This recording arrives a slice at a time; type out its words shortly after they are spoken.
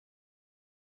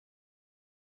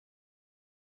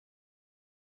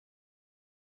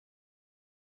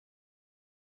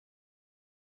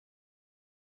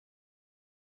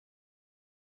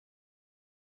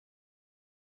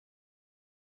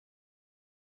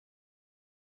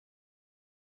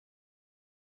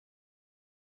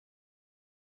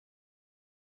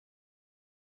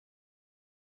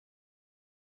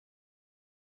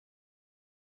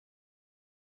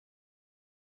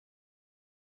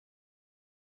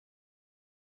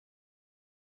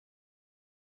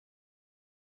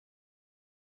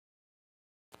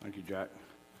Thank you, Jack.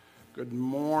 Good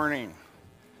morning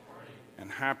and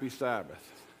happy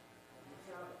Sabbath.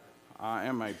 I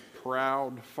am a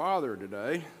proud father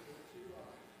today.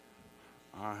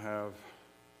 I have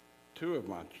two of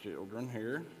my children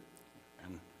here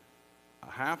and a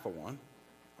half of one.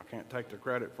 I can't take the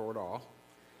credit for it all.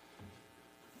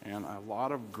 And a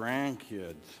lot of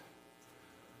grandkids.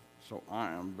 So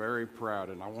I am very proud,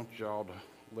 and I want y'all to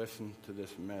listen to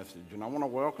this message. And I want to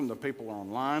welcome the people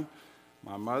online.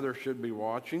 My mother should be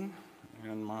watching,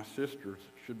 and my sisters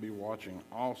should be watching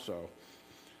also.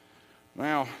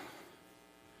 Now,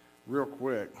 real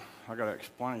quick, I got to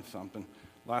explain something.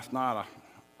 Last night,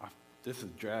 this is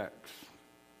Jack's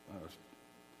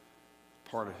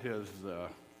part of his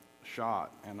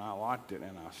shot, and I liked it,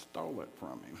 and I stole it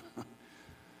from him.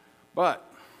 But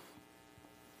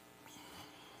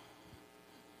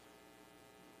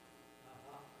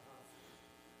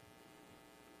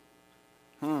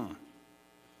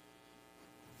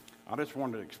I just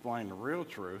wanted to explain the real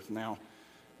truth. Now,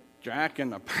 Jack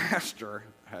and the pastor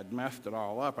had messed it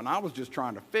all up, and I was just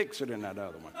trying to fix it in that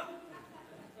other one.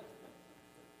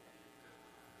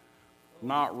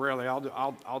 Not really.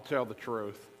 I'll tell the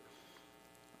truth.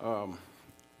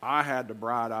 I had the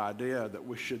bright idea that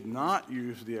we should not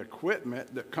use the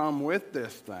equipment that come with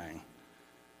this thing.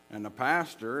 And the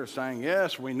pastor is saying,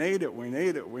 yes, we need it, we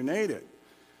need it, we need it.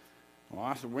 Well,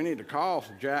 I said, we need to call.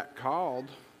 So Jack called,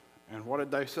 and what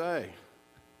did they say?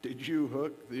 Did you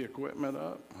hook the equipment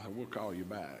up? I said, we'll call you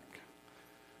back.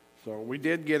 So we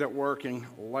did get it working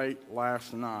late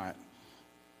last night.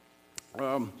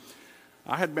 I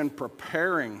had been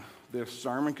preparing this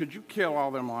sermon. Could you kill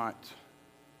all them lights?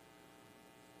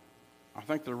 I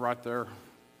think they're right there,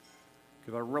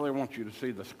 because I really want you to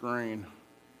see the screen.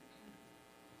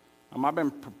 I've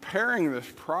been preparing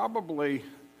this probably,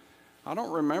 I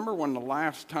don't remember when the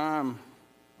last time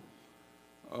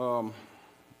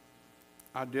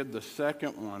I did the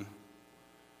second one.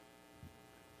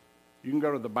 You can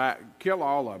go to the back. Kill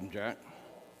all of them, Jack.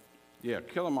 Yeah,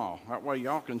 kill them all. That way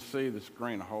y'all can see the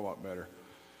screen a whole lot better.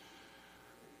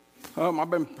 I've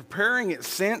been preparing it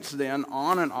since then,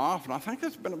 on and off, and I think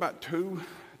it's been about two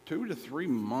to 3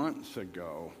 months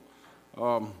ago.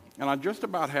 And I just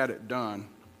about had it done.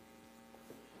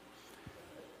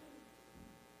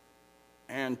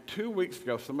 And 2 weeks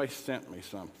ago, somebody sent me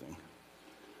something.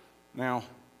 Now,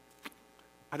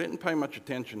 I didn't pay much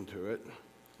attention to it,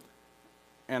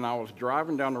 and I was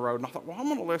driving down the road, and I thought, well, I'm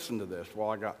going to listen to this while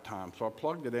I got time. So I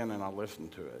plugged it in, and I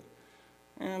listened to it.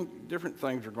 And different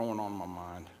things are going on in my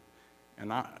mind.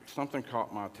 And something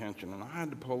caught my attention, and I had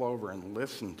to pull over and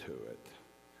listen to it.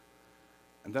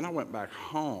 And then I went back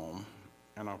home,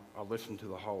 and I listened to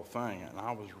the whole thing, and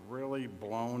I was really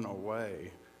blown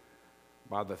away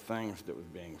by the things that was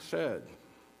being said.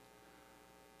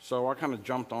 So I kind of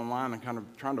jumped online and kind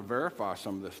of trying to verify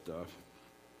some of this stuff.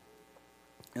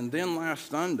 And then last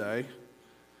Sunday,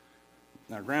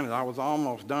 now granted, I was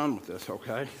almost done with this,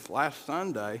 okay? Last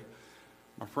Sunday,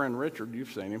 my friend Richard,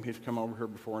 you've seen him. He's come over here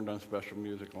before and done special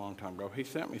music a long time ago. He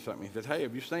sent me something. He said, hey,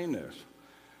 have you seen this?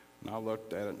 And I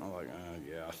looked at it, and I was like,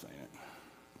 yeah, I've seen it.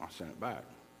 I sent it back.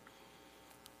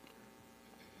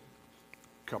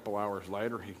 A couple hours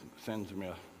later, he sends me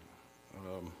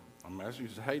a message.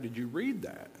 He said, hey, did you read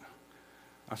that?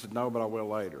 I said, no, but I will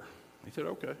later. He said,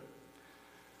 okay.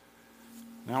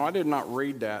 Now, I did not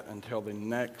read that until the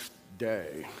next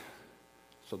day.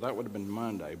 So that would have been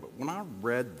Monday. But when I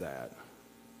read that,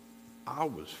 I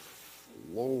was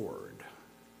floored,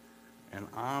 and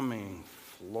I mean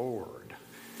floored.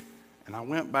 And I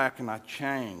went back and I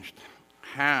changed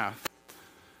half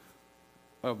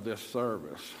of this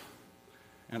service.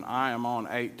 And I am on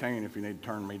 18 if you need to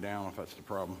turn me down if that's the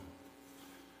problem.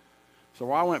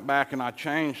 So I went back and I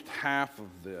changed half of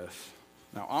this.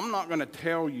 Now, I'm not going to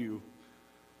tell you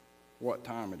what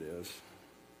time it is.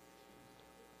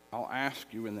 I'll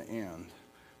ask you in the end.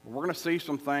 We're going to see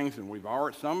some things, and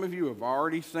some of you have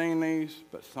already seen these,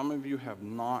 but some of you have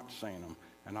not seen them,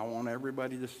 and I want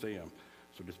everybody to see them.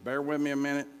 So just bear with me a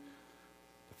minute.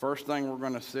 The first thing we're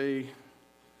going to see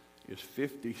is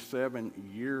 57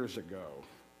 years ago.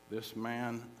 This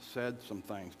man said some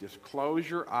things. Just close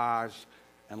your eyes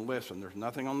and listen. There's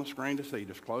nothing on the screen to see.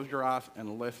 Just close your eyes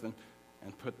and listen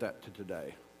and put that to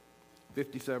today.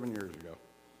 57 years ago.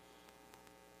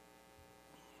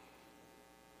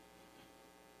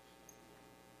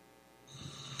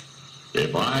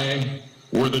 If I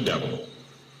were the devil,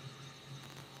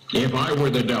 if I were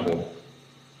the devil,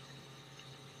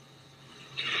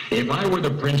 if I were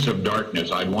the prince of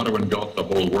darkness, I'd want to engulf the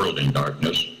whole world in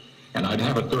darkness. And I'd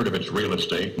have a third of its real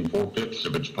estate and 4/5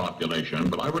 of its population,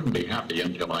 but I wouldn't be happy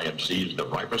until I had seized the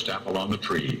ripest apple on the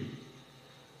tree.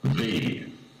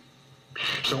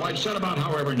 So I'd set about,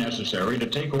 however necessary, to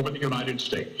take over the United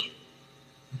States.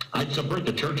 I'd subvert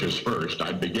the churches first.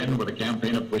 I'd begin with a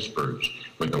campaign of whispers.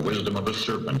 With the wisdom of a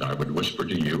serpent, I would whisper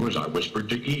to you as I whispered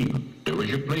to Eve, do as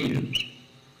you please.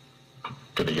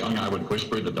 To the young, I would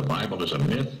whisper that the Bible is a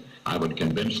myth. I would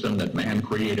convince them that man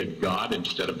created God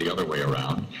instead of the other way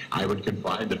around. I would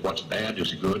confide that what's bad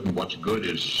is good and what's good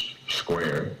is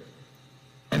square.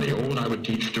 And the old I would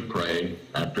teach to pray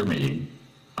after me,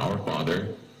 Our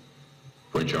Father,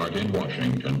 which art in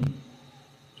Washington.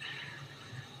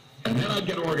 And then I'd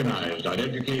get organized. I'd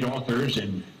educate authors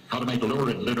in how to make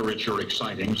lurid literature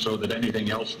exciting so that anything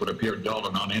else would appear dull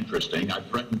and uninteresting. I'd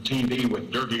threaten TV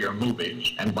with dirtier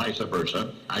movies and vice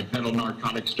versa. I'd peddle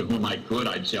narcotics to whom I could.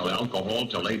 I'd sell alcohol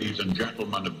to ladies and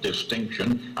gentlemen of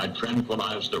distinction. I'd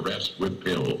tranquilize the rest with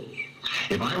pills.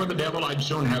 If I were the devil, I'd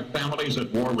soon have families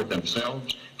at war with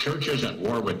themselves, churches at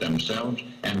war with themselves,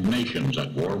 and nations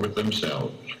at war with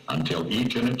themselves, until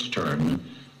each in its turn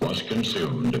was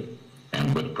consumed.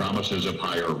 And with promises of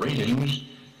higher ratings,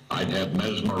 I'd have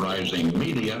mesmerizing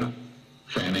media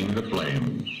fanning the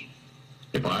flames.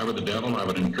 If I were the devil, I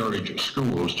would encourage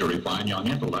schools to refine young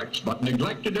intellects, but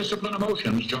neglect to discipline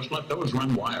emotions. Just let those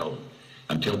run wild.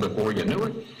 Until before you knew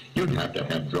it, you'd have to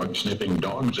have drug-sniffing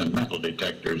dogs and metal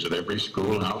detectors at every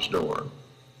schoolhouse door.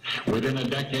 Within a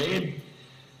decade,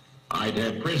 I'd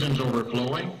have prisons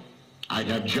overflowing. I'd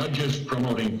have judges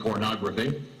promoting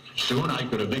pornography. Soon I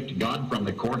could evict God from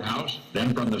the courthouse,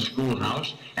 then from the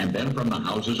schoolhouse, and then from the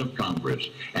houses of Congress.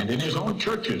 And in his own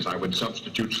churches, I would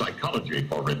substitute psychology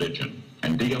for religion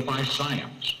and deify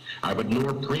science. I would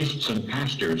lure priests and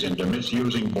pastors into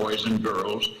misusing boys and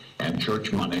girls and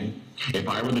church money. If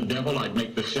I were the devil, I'd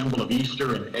make the symbol of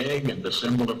Easter an egg and the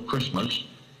symbol of Christmas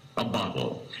a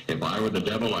bottle. If I were the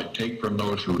devil, I'd take from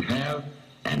those who have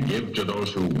and give to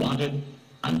those who wanted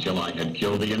until I had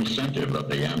killed the incentive of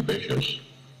the ambitious.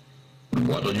 And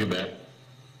what'll you bet?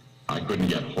 I couldn't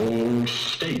get whole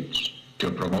states to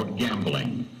promote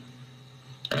gambling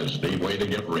as the way to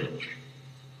get rich.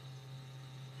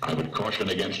 I would caution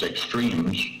against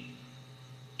extremes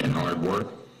in hard work,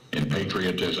 in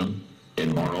patriotism,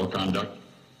 in moral conduct.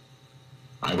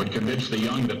 I would convince the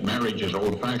young that marriage is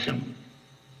old-fashioned,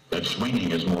 that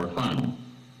swinging is more fun,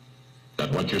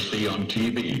 that what you see on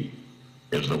TV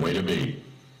is the way to be.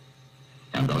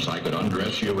 And thus I could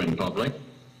undress you in public,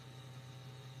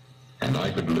 and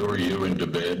I could lure you into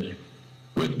bed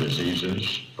with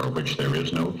diseases for which there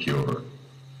is no cure.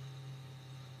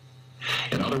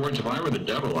 In other words, if I were the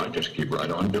devil, I'd just keep right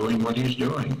on doing what he's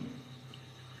doing.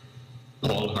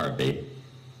 Paul Harvey,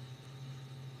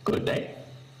 good day.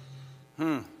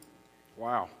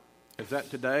 Wow. Is that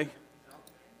today?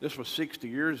 This was 60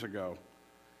 years ago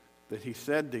that he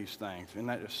said these things, and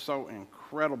that is so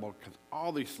incredible because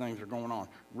all these things are going on.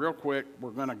 Real quick, we're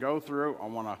going to go through. I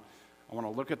want to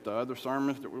look at the other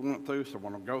sermons that we went through, so I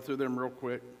want to go through them real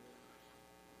quick.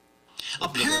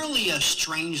 Apparently, a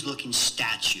strange-looking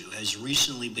statue has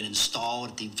recently been installed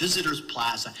at the Visitors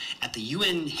Plaza at the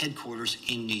UN headquarters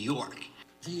in New York.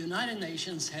 The United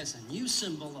Nations has a new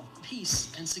symbol of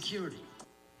peace and security.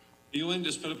 The UN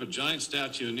just put up a giant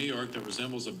statue in New York that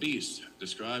resembles a beast,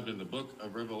 described in the book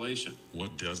of Revelation.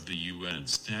 What does the UN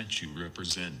statue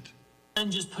represent? The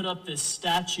UN just put up this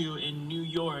statue in New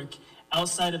York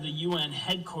outside of the UN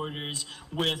headquarters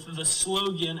with the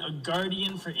slogan, "A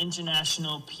Guardian for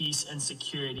International Peace and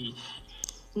Security."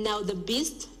 Now the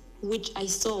beast which I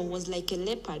saw was like a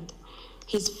leopard.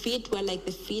 His feet were like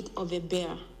the feet of a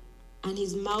bear, and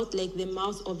his mouth like the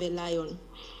mouth of a lion.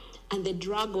 And the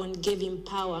dragon gave him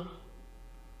power,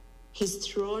 his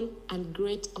throne and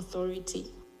great authority.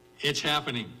 It's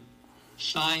happening.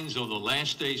 Signs of the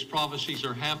last days prophecies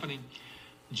are happening,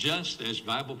 just as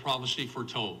Bible prophecy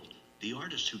foretold. The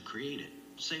artists who created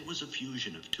say it was a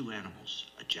fusion of two animals,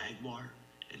 a jaguar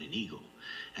and an eagle.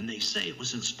 And they say it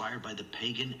was inspired by the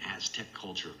pagan Aztec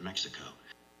culture of Mexico.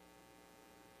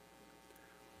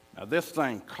 Now, this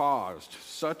thing caused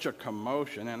such a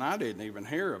commotion, and I didn't even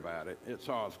hear about it. It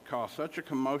caused such a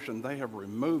commotion, they have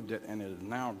removed it, and it is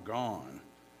now gone.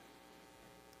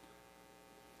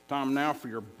 Time now for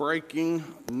your breaking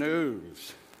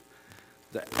news.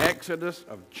 The exodus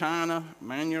of China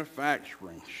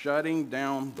manufacturing, shutting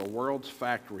down the world's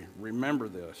factory. Remember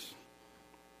this.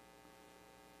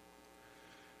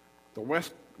 The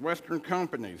Western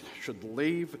companies should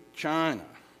leave China.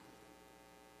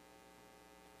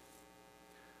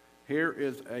 Here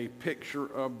is a picture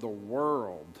of the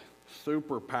world.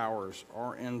 Superpowers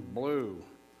are in blue.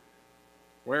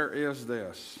 Where is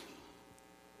this?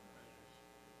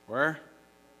 Where?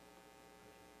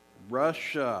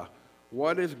 Russia.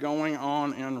 What is going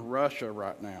on in Russia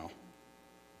right now?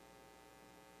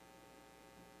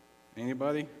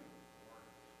 Anybody?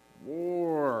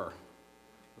 War.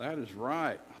 That is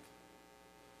right.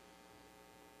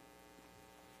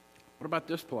 What about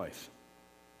this place?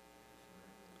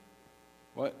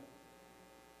 What?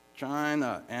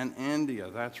 China and India.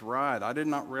 That's right. I did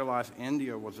not realize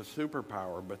India was a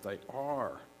superpower, but they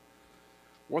are.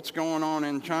 What's going on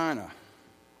in China?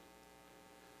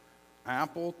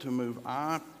 Apple to move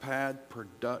iPad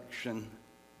production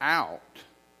out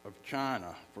of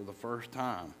China for the first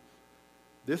time.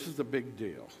 This is a big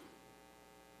deal.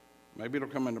 Maybe it'll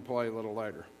come into play a little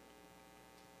later.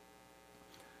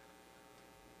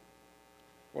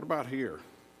 What about here?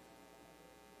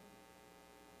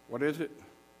 What is it?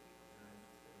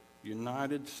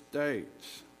 United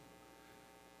States.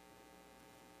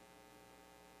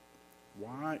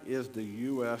 Why is the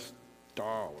U.S.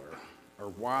 dollar, or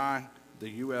why the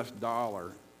U.S.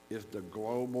 dollar is the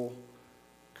global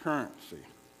currency?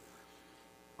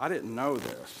 I didn't know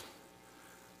this.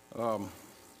 I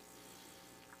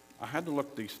had to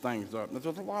look these things up. There's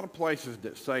a lot of places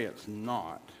that say it's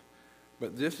not,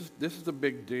 but this is a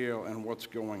big deal in what's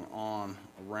going on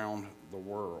around the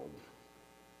world.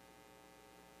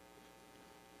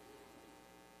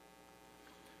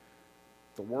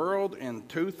 The world in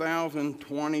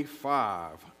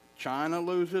 2025, China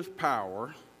loses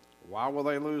power. Why will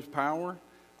they lose power?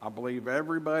 I believe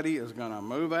everybody is going to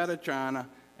move out of China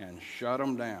and shut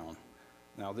them down.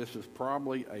 Now, this is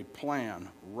probably a plan.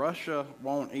 Russia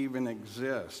won't even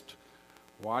exist.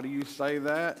 Why do you say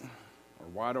that? Or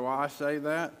why do I say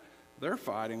that? They're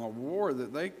fighting a war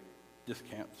that they just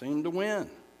can't seem to win.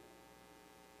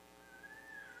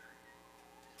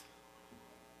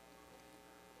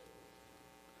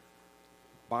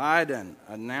 Biden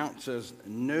announces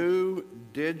new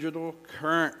digital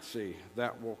currency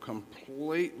that will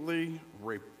completely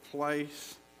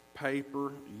replace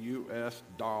paper U.S.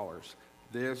 dollars.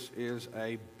 This is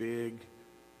a big,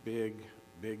 big,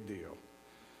 big deal.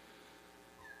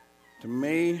 To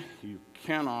me, you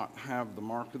cannot have the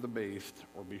mark of the beast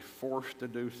or be forced to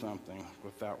do something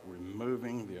without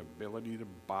removing the ability to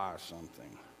buy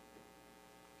something.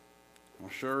 Well,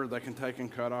 sure, they can take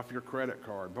and cut off your credit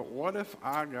card, but what if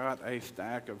I got a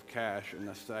stack of cash in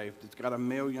the safe that's got $1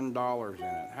 million in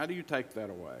it? How do you take that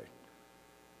away?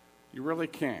 You really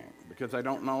can't, because they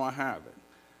don't know I have it.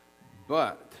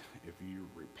 But if you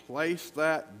replace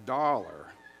that dollar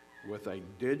with a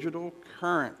digital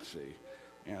currency,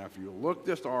 and if you look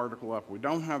this article up, we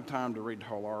don't have time to read the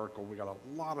whole article. We got a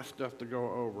lot of stuff to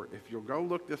go over. If you'll go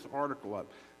look this article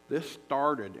up, this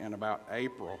started in about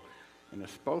April, and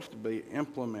it's supposed to be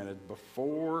implemented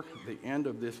before the end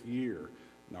of this year.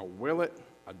 Now, will it?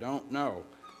 I don't know.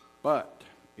 But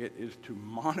it is to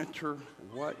monitor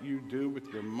what you do with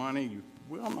your money. You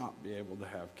will not be able to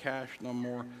have cash no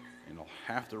more, and it'll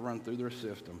have to run through their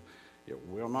system. It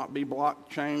will not be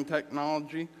blockchain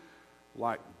technology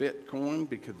like Bitcoin,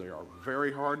 because they are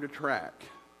very hard to track.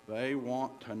 They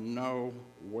want to know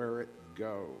where it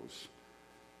goes.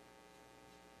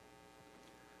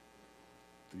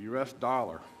 The U.S.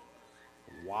 dollar.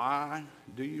 Why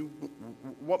do you,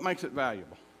 what makes it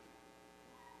valuable?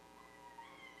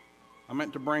 I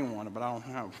meant to bring one, but I don't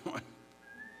have one.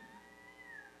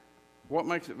 What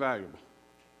makes it valuable?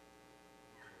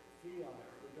 Fiat,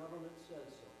 the government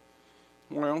says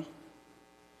so. Well,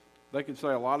 they could say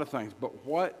a lot of things, but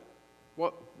what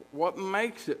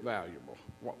makes it valuable?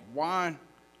 Why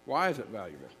is it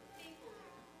valuable?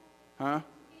 Huh?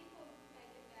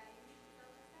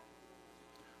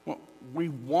 Well, we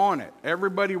want it.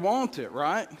 Everybody wants it,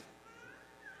 right?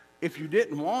 If you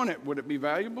didn't want it, would it be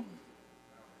valuable?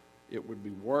 It would be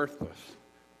worthless.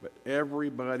 But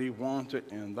everybody wants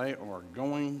it, and they are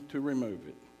going to remove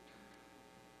it.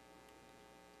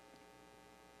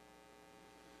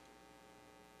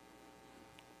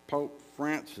 Pope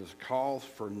Francis calls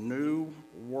for new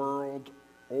world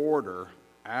order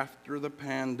after the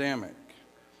pandemic.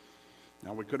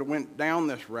 Now, we could have went down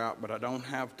this route, but I don't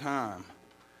have time.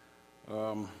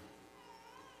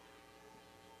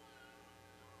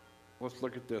 Let's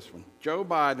look at this one. Joe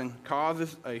Biden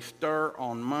causes a stir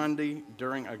on Monday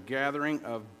during a gathering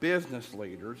of business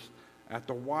leaders at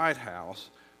the White House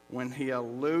when he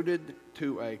alluded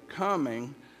to a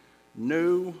coming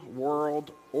new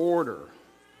world order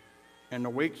in the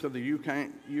weeks of the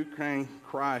Ukraine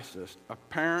crisis,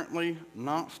 apparently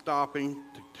not stopping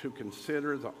to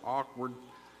consider the awkward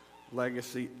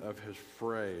legacy of his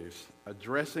phrase.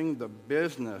 Addressing the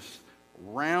Business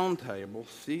Roundtable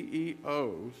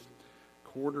CEO's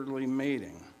quarterly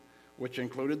meeting which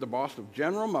included the boss of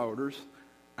General Motors,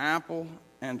 Apple,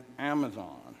 and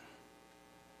Amazon.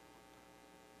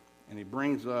 And he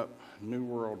brings up New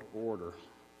World Order.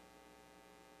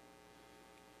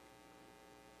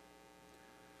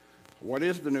 What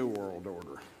is the New World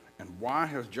Order? And why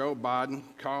has Joe Biden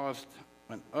caused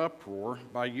an uproar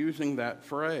by using that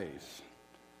phrase?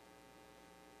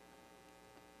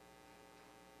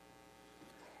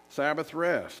 Sabbath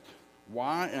rest.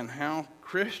 Why and how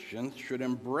Christians should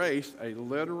embrace a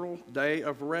literal day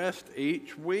of rest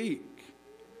each week.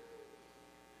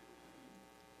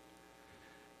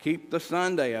 Keep the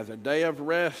Sunday as a day of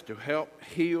rest to help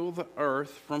heal the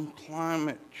earth from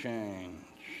climate change.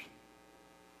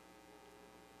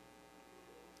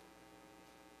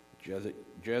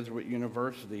 Jesuit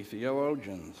University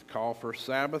theologians call for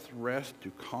Sabbath rest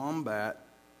to combat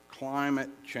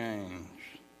climate change.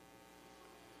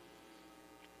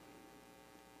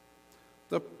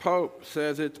 The Pope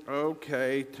says it's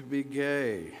okay to be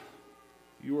gay.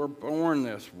 You were born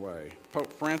this way.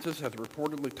 Pope Francis has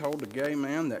reportedly told a gay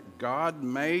man that God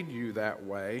made you that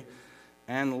way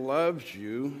and loves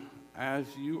you as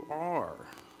you are.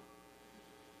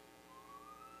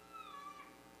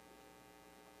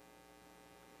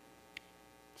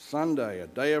 Sunday, a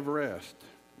day of rest.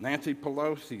 Nancy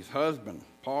Pelosi's husband,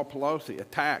 Paul Pelosi,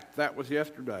 attacked. That was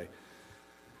yesterday.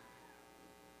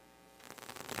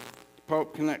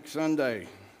 Pope connects Sunday.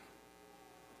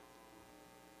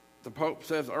 The Pope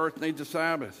says earth needs a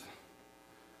Sabbath.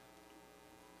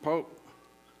 Pope,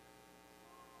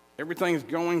 everything's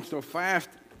going so fast.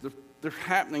 They're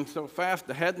happening so fast.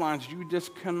 The headlines, you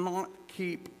just cannot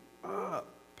keep up.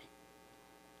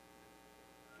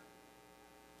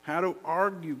 How to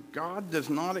argue God does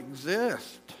not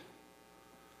exist.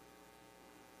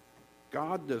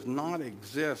 God does not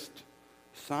exist.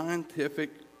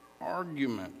 Scientific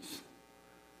arguments.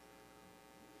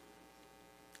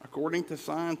 According to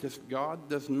scientists, God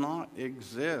does not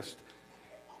exist.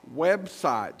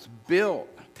 Websites built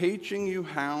teaching you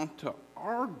how to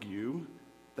argue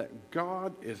that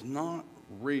God is not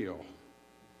real.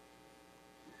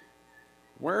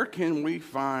 Where can we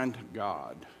find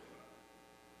God?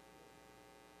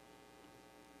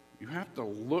 You have to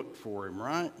look for him,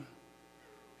 right?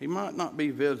 He might not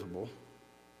be visible.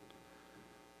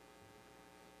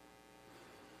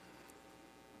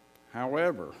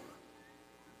 However,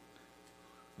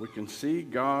 we can see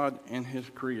God in his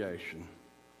creation.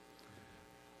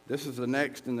 This is the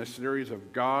next in the series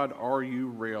of God, Are You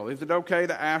Real? Is it okay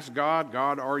to ask God,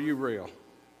 God, are you real?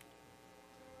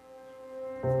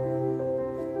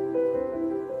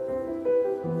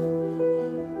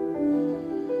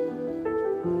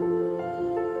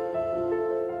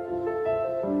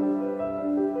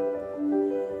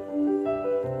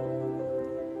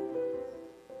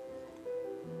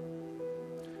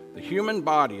 The human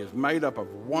body is made up of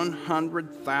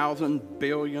 100,000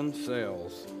 billion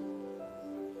cells.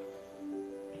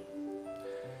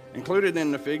 Included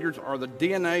in the figures are the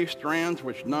DNA strands,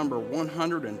 which number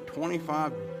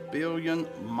 125 billion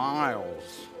miles.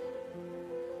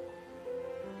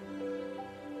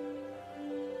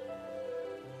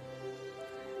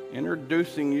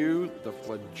 Introducing you the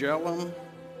flagellum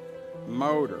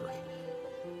motor.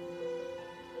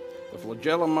 The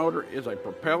flagellum motor is a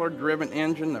propeller-driven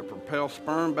engine that propels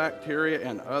sperm, bacteria,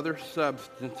 and other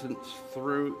substances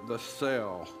through the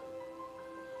cell.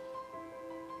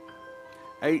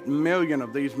 8 million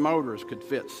of these motors could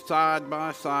fit side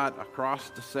by side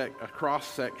across a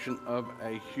cross-section of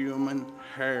a human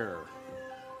hair.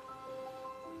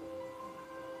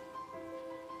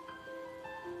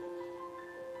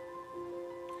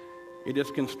 It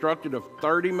is constructed of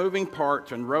 30 moving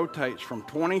parts and rotates from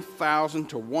 20,000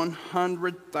 to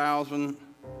 100,000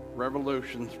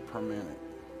 revolutions per minute.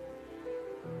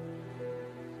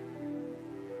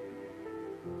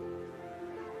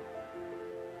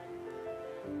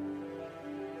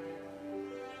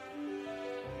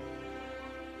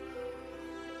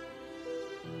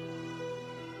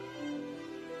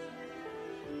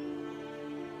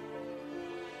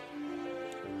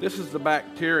 This is the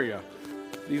bacteria.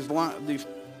 These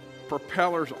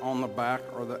propellers on the back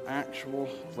are the actual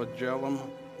flagellum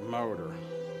motor.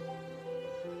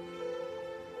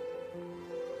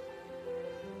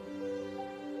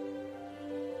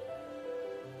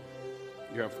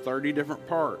 You have 30 different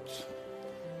parts.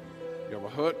 You have a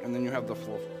hook, and then you have the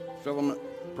filament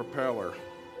propeller.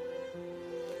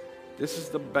 This is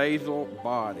the basal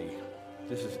body.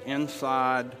 This is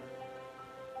inside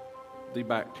the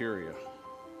bacteria.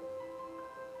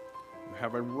 You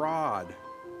have a rod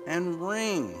and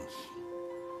rings.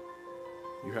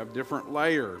 You have different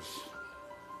layers.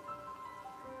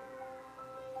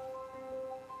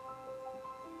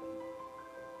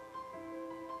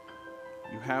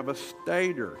 have a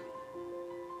stator.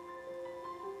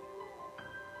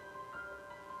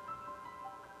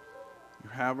 You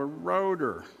have a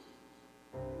rotor.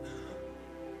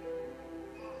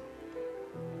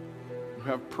 You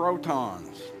have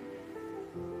protons.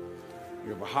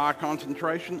 You have a high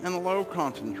concentration and a low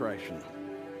concentration.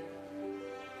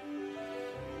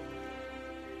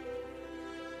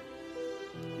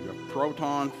 You have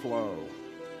proton flow.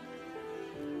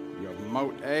 You have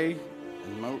mode A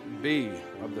and mode B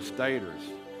of the stators.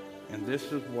 And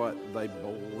this is what they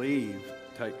believe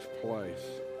takes place.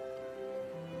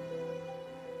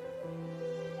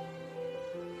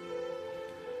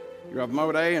 You have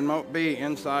mode A and mode B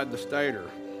inside the stator.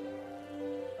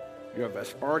 You have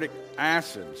aspartic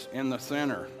acids in the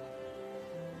center.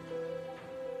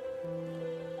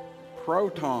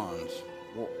 Protons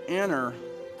will enter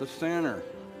the center.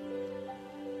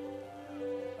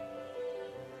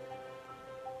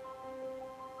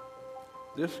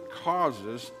 This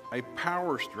causes a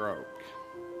power stroke.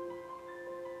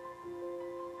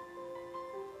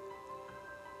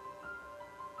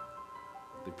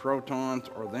 The protons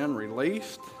are then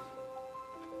released,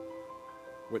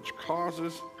 which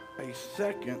causes a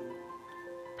second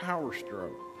power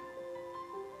stroke,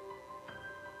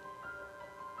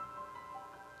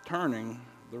 turning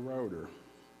the rotor.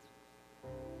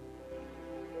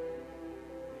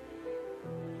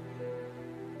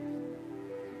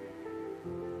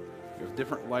 You have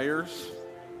different layers.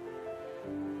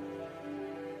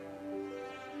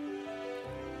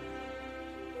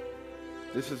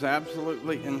 This is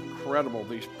absolutely incredible.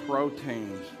 These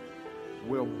proteins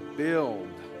will build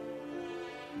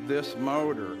this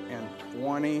motor in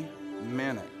 20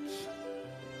 minutes.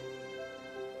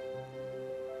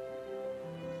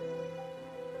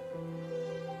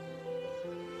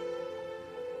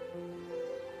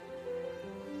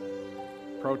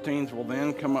 Proteins will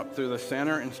then come up through the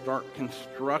center and start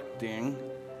constructing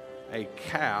a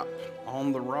cap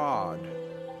on the rod.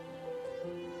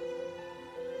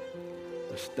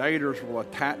 The stators will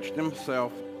attach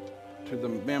themselves to the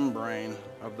membrane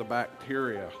of the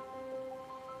bacteria.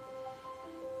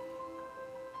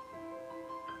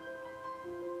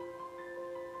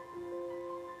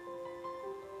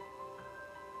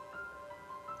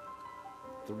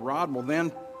 The rod will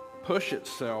then push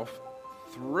itself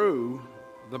through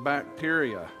the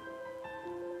bacteria.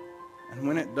 And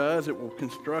when it does, it will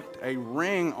construct a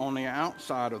ring on the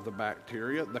outside of the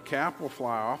bacteria. The cap will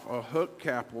fly off, a hook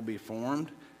cap will be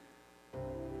formed,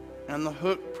 and the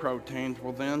hook proteins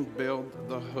will then build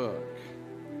the hook.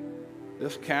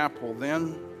 This cap will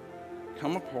then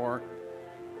come apart.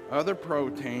 Other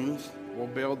proteins will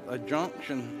build a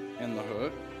junction in the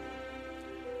hook.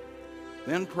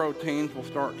 Then proteins will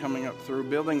start coming up through,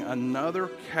 building another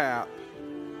cap,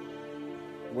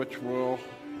 which will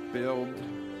build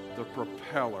the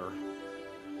propeller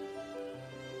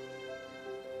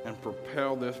and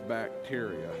propel this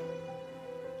bacteria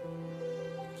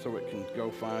so it can go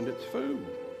find its food.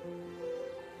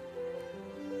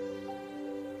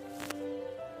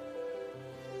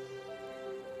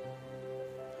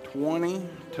 $20,000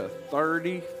 to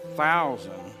 $30,000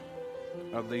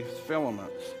 of these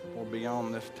filaments will be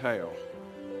on this tail.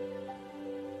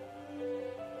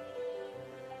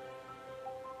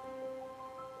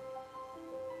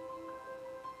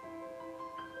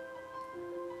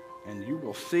 And you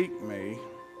will seek me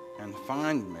and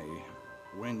find me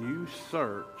when you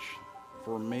search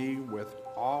for me with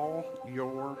all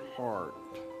your heart.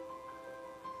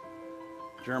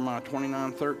 Jeremiah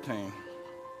 29:13.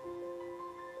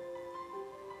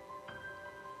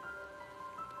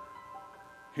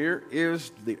 Here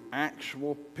is the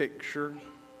actual picture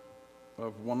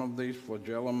of one of these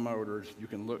flagellum motors. You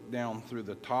can look down through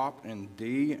the top and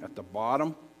D at the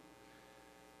bottom,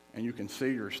 and you can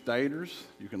see your stators.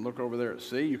 You can look over there at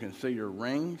C. You can see your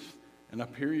rings. And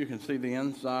up here you can see the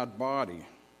inside body.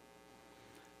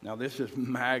 Now this is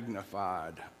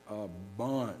magnified a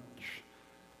bunch.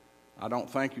 I don't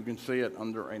think you can see it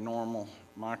under a normal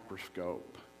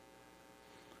microscope.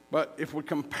 But if we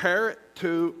compare it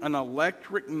to an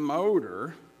electric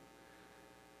motor,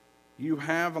 you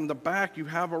have on the back, you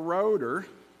have a rotor.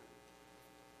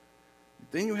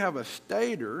 Then you have a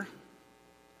stator.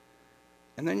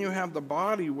 And then you have the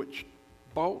body which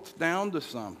bolts down to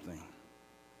something.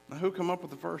 Now, who come up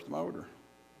with the first motor?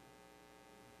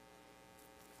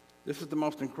 This is the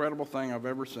most incredible thing I've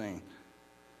ever seen.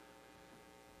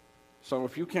 So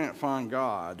if you can't find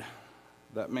God,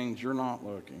 that means you're not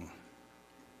looking.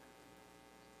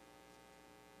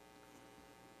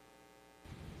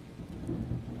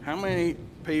 How many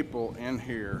people in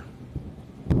here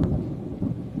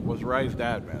was raised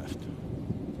Adventist?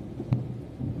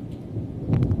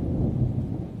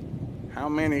 How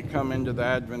many come into the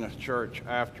Adventist church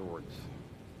afterwards?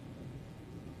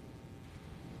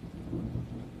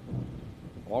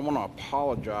 Well, I want to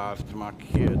apologize to my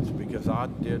kids because I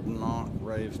did not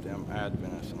raise them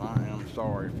Adventists, and I am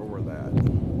sorry for that.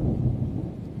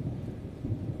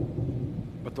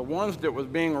 But the ones that was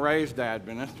being raised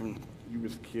Adventist when you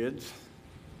was kids,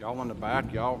 y'all in the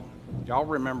back, y'all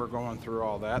remember going through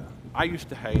all that. I used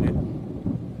to hate it.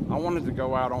 I wanted to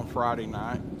go out on Friday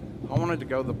night. I wanted to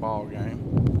go to the ball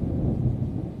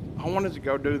game. I wanted to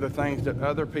go do the things that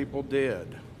other people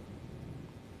did.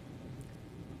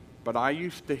 But I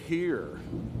used to hear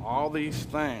all these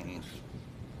things.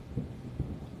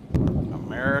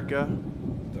 America,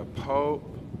 the Pope,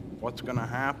 what's going to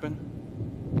happen.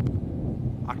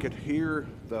 I could hear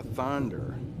the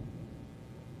thunder,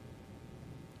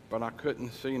 but I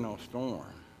couldn't see no storm.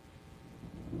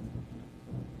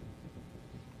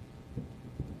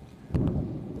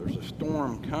 There's a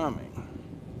storm coming.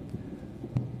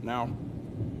 Now,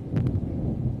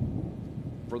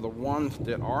 for the ones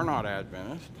that are not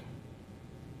Adventist,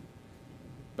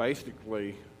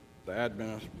 basically, the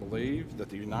Adventists believe that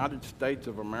the United States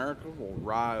of America will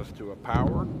rise to a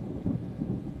power,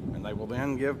 and they will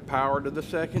then give power to the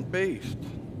second beast,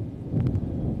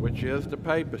 which is the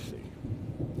papacy.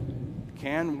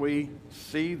 Can we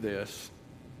see this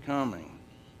coming?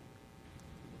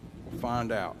 We'll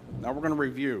find out. Now we're going to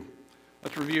review.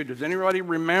 Let's review. Does anybody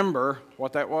remember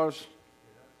what that was?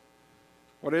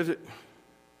 What is it?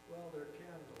 Well, they're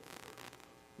candles.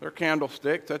 They're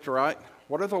candlesticks, that's right.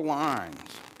 What are the lines?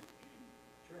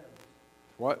 Trends.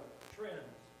 What? Trends.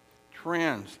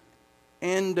 Trends.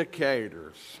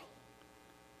 Indicators.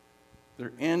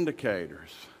 They're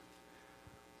indicators.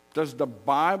 Does the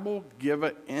Bible give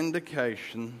an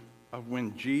indication of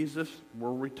when Jesus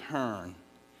will return?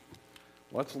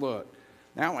 Let's look.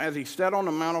 Now, as he sat on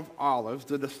the Mount of Olives,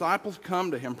 the disciples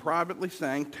come to him privately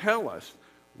saying, "Tell us,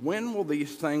 when will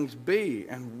these things be,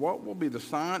 and what will be the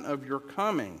sign of your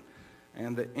coming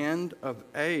and the end of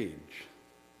age?"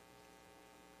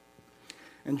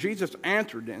 And Jesus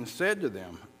answered and said to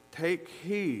them, "Take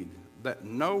heed that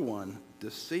no one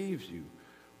deceives you,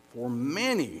 for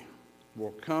many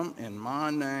will come in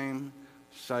my name,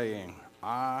 saying,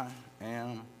 'I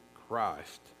am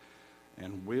Christ,'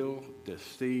 and will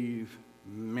deceive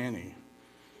many."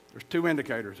 There's two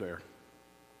indicators there.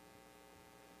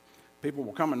 People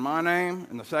will come in my name,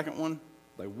 and the second one,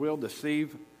 they will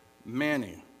deceive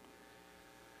many.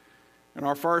 In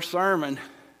our first sermon,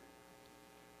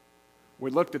 we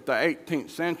looked at the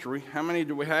 18th century. How many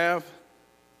do we have?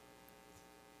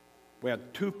 We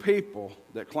had two people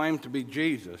that claimed to be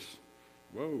Jesus.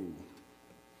 Whoa.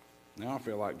 Now I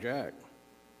feel like Jack.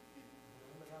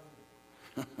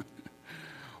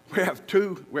 We have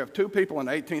two people in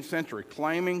the 18th century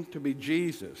claiming to be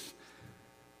Jesus.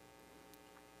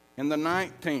 In the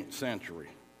 19th century,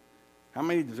 how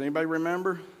many does anybody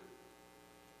remember?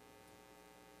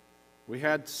 We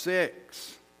had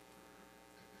 6.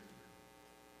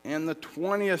 In the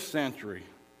 20th century,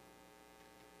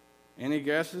 any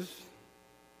guesses?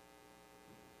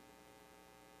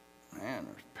 Man,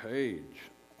 there's page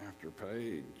after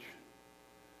page.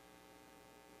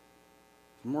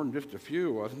 More than just a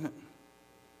few, wasn't it?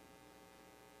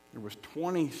 There was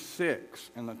 26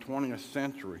 in the 20th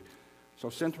century. So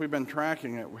since we've been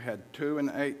tracking it, we had 2 in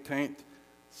the 18th,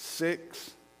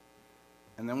 6,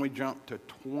 and then we jumped to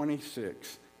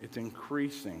 26. It's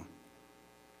increasing.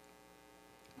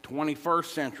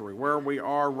 21st century, where we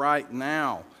are right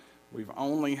now, we've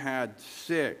only had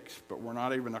 6, but we're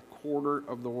not even a quarter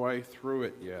of the way through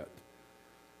it yet.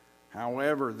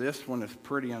 However, this one is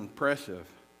pretty impressive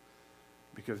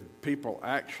because people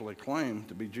actually claim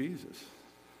to be Jesus.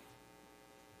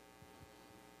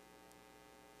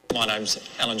 My name's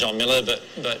Alan John Miller,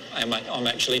 but I'm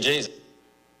actually Jesus.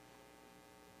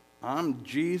 I'm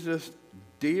Jesus,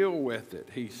 deal with it,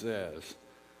 he says.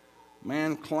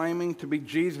 Man claiming to be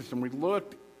Jesus. And we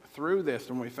looked through this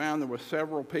and we found there were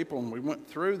several people and we went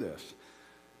through this.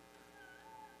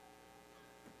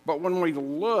 But when we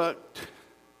looked,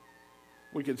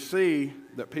 we could see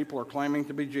that people are claiming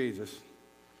to be Jesus.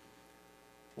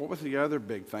 What was the other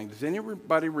big thing? Does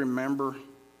anybody remember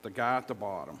the guy at the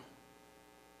bottom?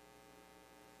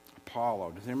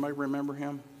 Apollo. Does anybody remember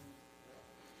him?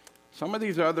 Some of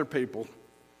these other people,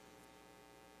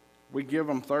 we give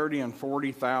them 30 and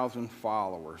 40,000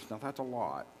 followers. Now, that's a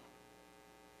lot.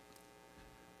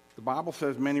 The Bible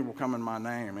says many will come in my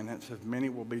name, and it says many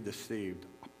will be deceived.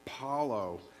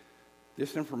 Apollo,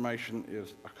 this information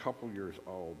is a couple years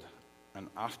old, and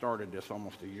I started this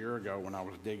almost a year ago when I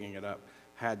was digging it up,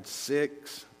 had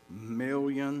 6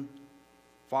 million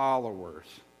followers.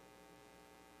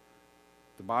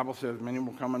 The Bible says many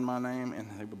will come in my name and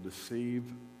they will deceive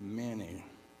many.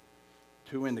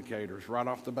 Two indicators right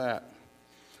off the bat.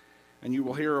 And you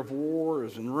will hear of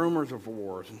wars and rumors of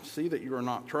wars, and see that you are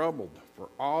not troubled, for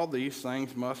all these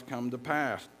things must come to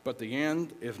pass, but the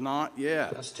end is not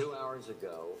yet. Just 2 hours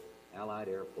ago, Allied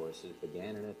air forces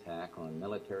began an attack on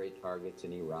military targets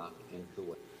in Iraq and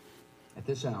Kuwait. At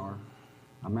this hour,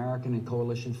 American and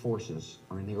coalition forces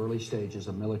are in the early stages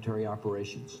of military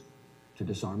operations to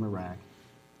disarm Iraq,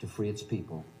 to free its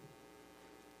people.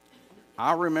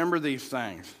 I remember these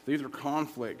things. These are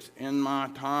conflicts in my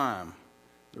time.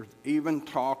 There's even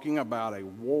talking about a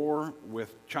war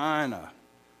with China.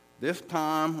 This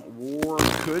time, war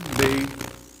could be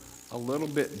a little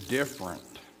bit different.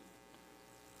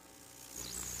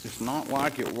 It's not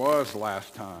like it was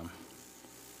last time.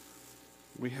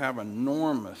 We have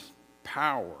enormous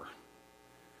power.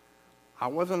 I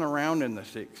wasn't around in the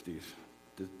 60s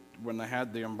when they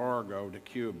had the embargo to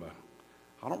Cuba.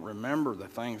 I don't remember the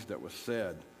things that was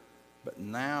said, but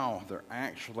now they're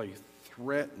actually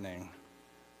threatening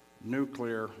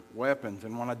nuclear weapons.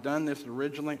 And when I done this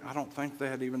originally, I don't think they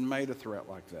had even made a threat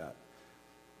like that.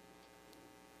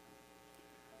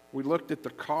 We looked at the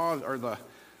cause, or the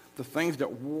things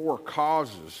that war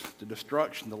causes: the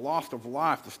destruction, the loss of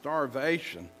life, the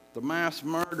starvation, the mass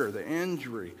murder, the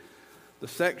injury, the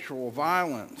sexual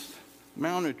violence,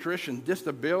 malnutrition,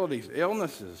 disabilities,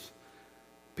 illnesses,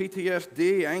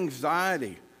 PTSD,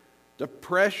 anxiety,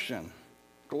 depression,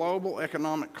 global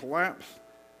economic collapse.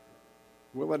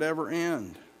 Will it ever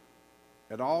end?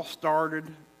 It all started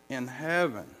in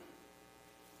heaven.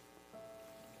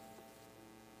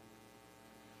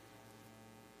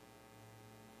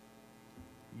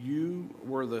 You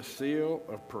were the seal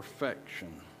of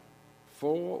perfection,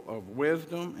 full of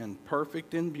wisdom and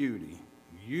perfect in beauty.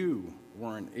 You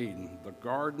were in Eden, the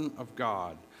garden of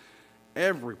God.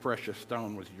 Every precious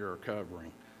stone was your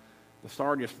covering: the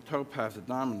sardius, the topaz, the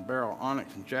diamond, beryl,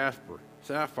 onyx, and jasper,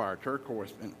 sapphire,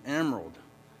 turquoise, and emerald,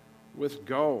 with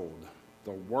gold.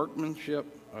 The workmanship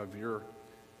of your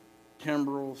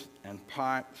timbrels and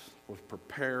pipes was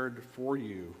prepared for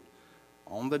you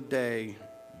on the day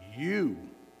you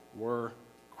were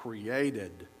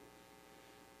created.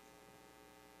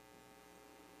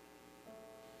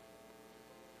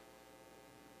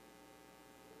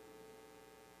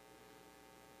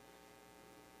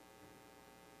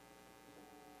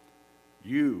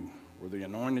 You were the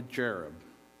anointed cherub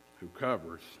who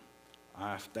covers.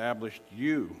 I established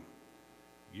you.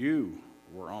 You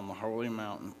were on the holy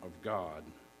mountain of God.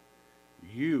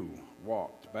 You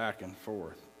walked back and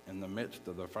forth in the midst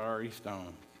of the fiery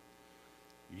stones.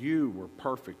 You were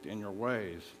perfect in your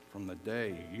ways from the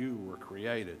day you were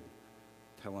created,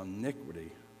 till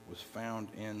iniquity was found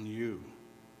in you.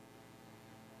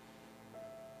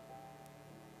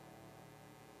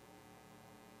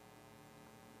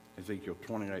 Ezekiel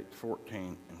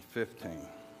 28:14 and 15.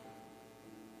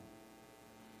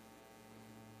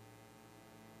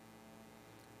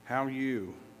 How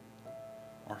you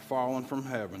are fallen from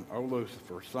heaven, O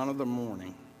Lucifer, son of the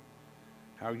morning.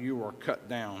 How you are cut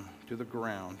down to the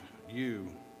ground, you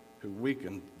who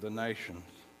weakened the nations.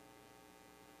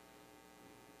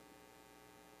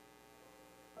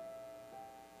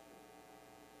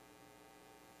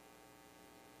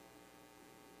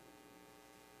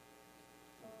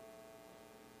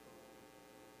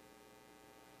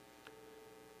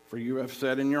 For you have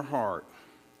said in your heart,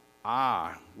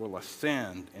 I will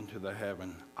ascend into the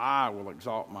heaven. I will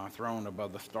exalt my throne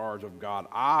above the stars of God.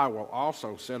 I will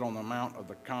also sit on the mount of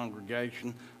the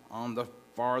congregation on the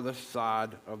farthest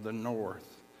side of the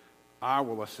north. I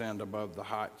will ascend above the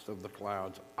heights of the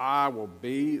clouds. I will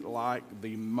be like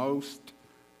the Most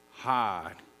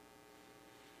High.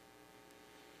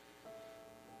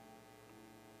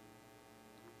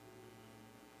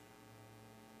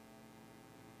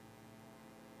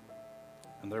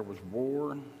 And there was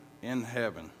war in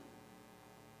heaven.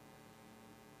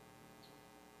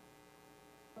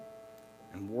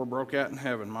 And war broke out in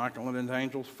heaven. Michael and his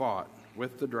angels fought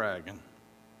with the dragon.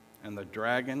 And the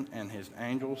dragon and his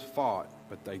angels fought,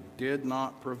 but they did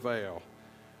not prevail.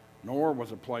 Nor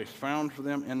was a place found for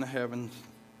them in the heavens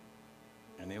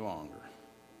any longer.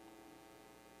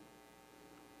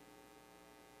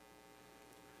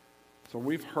 So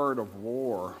we've heard of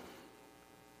war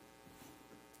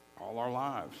all our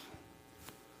lives.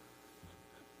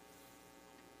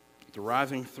 The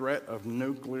rising threat of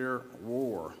nuclear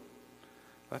war.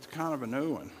 That's kind of a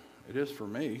new one. It is for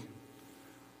me.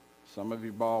 Some of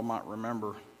you all might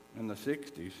remember in the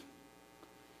 60s.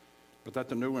 But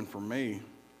that's a new one for me.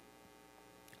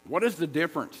 What is the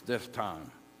difference this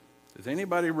time? Does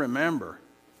anybody remember?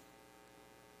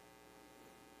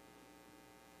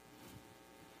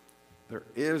 There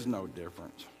is no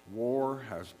difference. War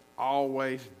has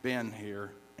always been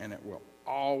here, and it will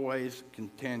always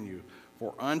continue.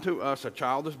 For unto us a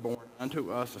child is born,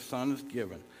 unto us a son is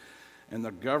given, and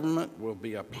the government will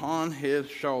be upon his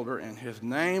shoulder, and his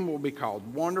name will be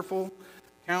called Wonderful,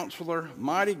 Counselor,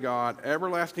 Mighty God,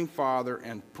 Everlasting Father,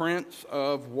 and Prince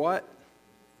of what?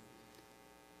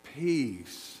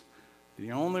 Peace.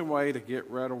 The only way to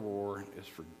get rid of war is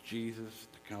for Jesus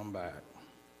to come back.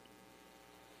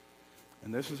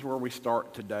 And this is where we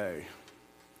start today.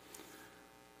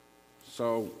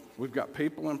 So we've got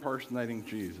people impersonating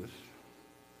Jesus.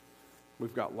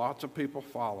 We've got lots of people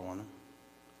following him.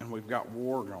 And we've got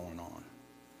war going on.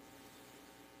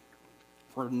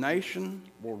 For nation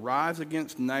will rise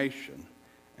against nation,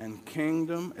 and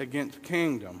kingdom against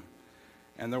kingdom,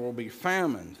 and there will be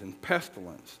famines and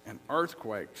pestilence and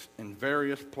earthquakes in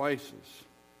various places.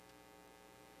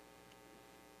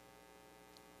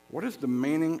 What is the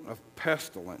meaning of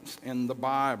pestilence in the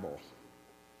Bible?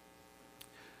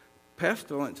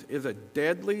 Pestilence is a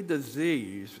deadly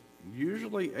disease,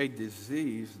 usually a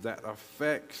disease that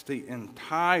affects the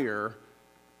entire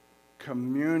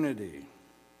community.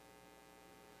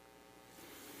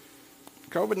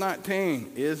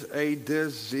 COVID-19 is a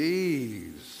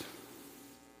disease.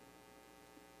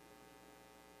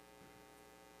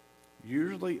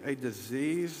 Usually a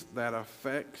disease that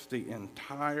affects the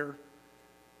entire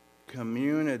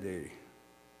community.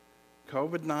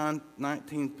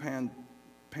 COVID-19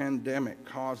 pandemic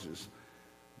causes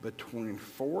between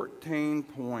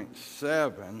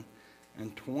 14.7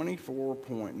 and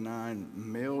 24.9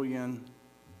 million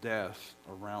deaths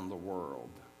around the world.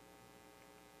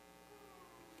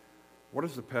 What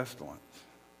is the pestilence?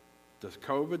 Does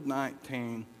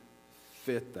COVID-19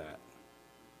 fit that?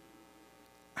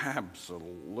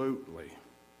 Absolutely.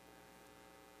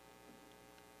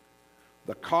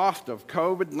 The cost of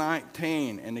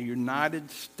COVID-19 in the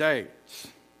United States,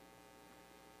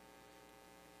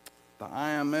 the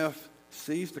IMF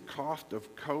sees the cost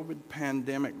of COVID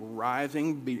pandemic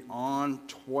rising beyond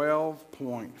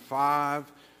 $12.5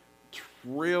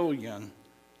 trillion.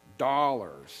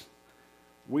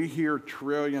 We hear $1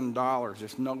 trillion.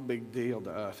 It's no big deal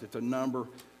to us. It's a number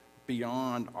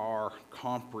beyond our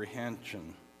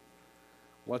comprehension.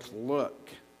 Let's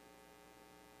look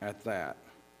at that.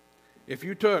 If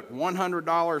you took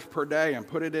 $100 per day and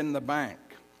put it in the bank,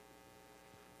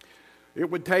 it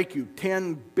would take you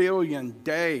 10 billion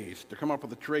days to come up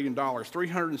with $1 trillion,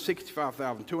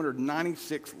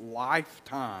 365,296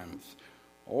 lifetimes.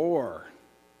 Or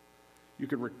you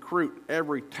could recruit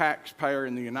every taxpayer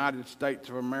in the United States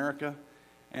of America,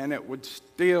 and it would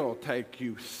still take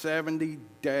you 70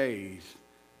 days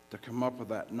to come up with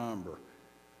that number.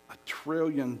 $1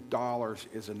 trillion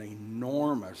is an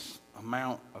enormous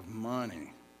amount of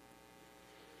money.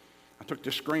 I took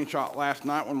this screenshot last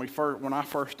night when I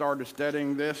first started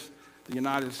studying this. The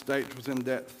United States was in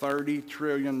debt $30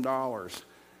 trillion.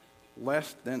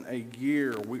 Less than a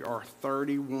year, we are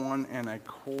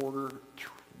 $31.25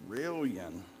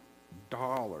 trillion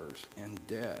in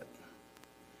debt.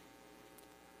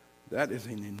 That is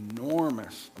an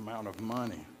enormous amount of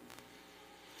money.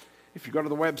 If you go to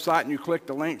the website and you click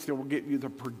the links, it will get you the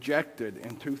projected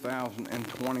in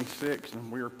 2026, and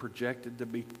we are projected to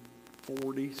be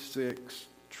 $46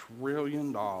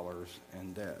 trillion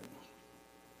in debt.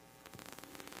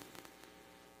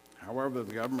 However,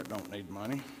 the government don't need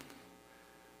money.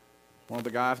 One of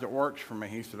the guys that works for me,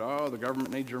 he said, "Oh, the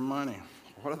government needs your money."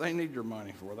 What do they need your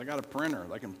money for? They got a printer.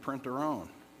 They can print their own.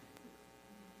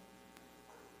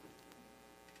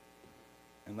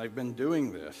 And they've been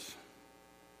doing this.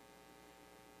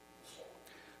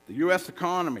 The U.S.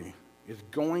 economy is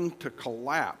going to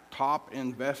collapse. Top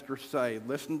investors say,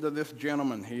 listen to this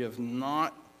gentleman. He is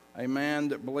not a man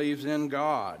that believes in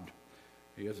God.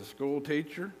 He is a school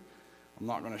teacher. I'm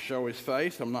not going to show his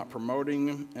face. I'm not promoting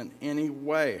him in any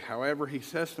way. However, he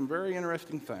says some very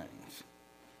interesting things.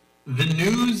 The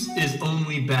news is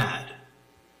only bad.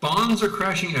 Bonds are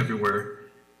crashing everywhere.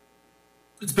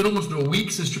 It's been almost a week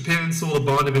since Japan sold a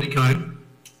bond of any kind.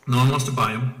 No one wants to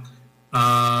buy them.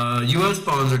 U.S.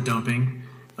 bonds are dumping.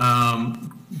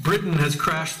 Britain has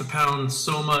crashed the pound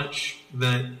so much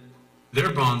that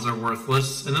their bonds are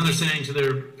worthless. And then they're saying to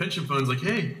their pension funds, like,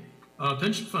 hey,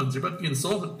 pension funds, you're about to be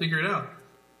insolvent, figure it out.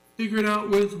 Figure it out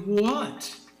with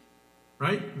what?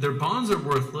 Right? Their bonds are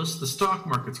worthless. The stock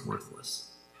market's worthless.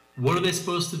 What are they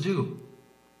supposed to do?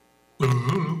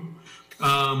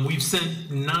 We've sent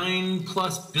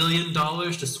 $9+ billion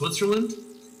to Switzerland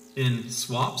in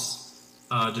swaps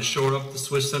to shore up the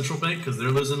Swiss central bank because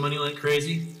they're losing money like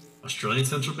crazy. Australian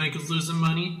central bank is losing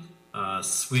money. The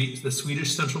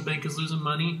Swedish central bank is losing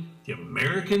money. The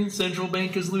American central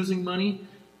bank is losing money.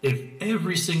 If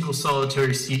every single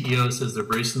solitary CEO says they're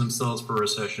bracing themselves for a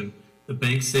recession, the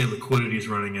banks say liquidity is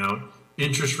running out,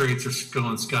 interest rates are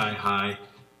going sky high,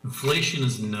 inflation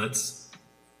is nuts,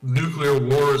 nuclear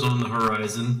war is on the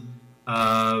horizon,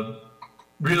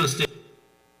 real estate.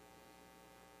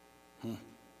 Did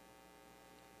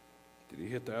he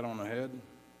hit that on the head?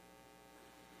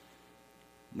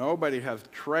 Nobody has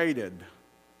traded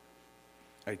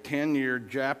a 10-year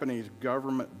Japanese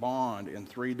government bond in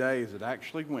 3 days. It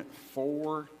actually went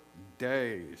 4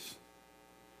 days.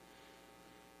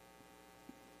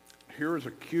 Here's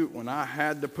a cute one. I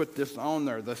had to put this on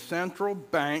there. The central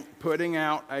bank putting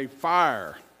out a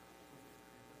fire.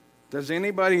 Does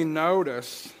anybody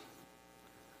notice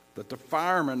that the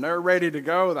firemen, they're ready to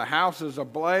go, the house is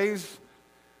ablaze,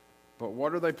 but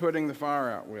what are they putting the fire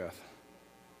out with?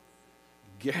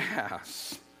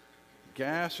 Gas.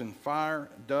 Gas and fire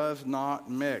does not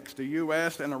mix. The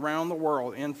U.S. and around the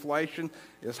world, inflation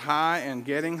is high and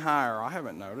getting higher. I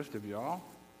haven't noticed, have y'all?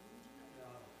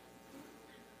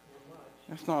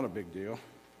 That's not a big deal.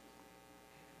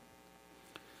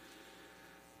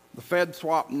 The Fed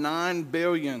swapped $9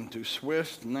 billion to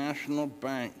Swiss National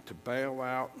Bank to bail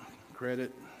out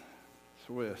Credit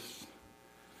Suisse.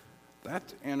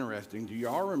 That's interesting. Do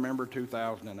y'all remember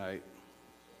 2008?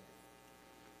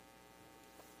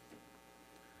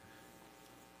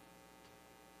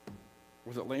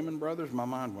 Was it Lehman Brothers? My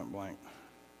mind went blank.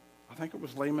 I think it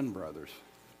was Lehman Brothers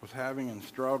was having and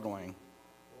struggling.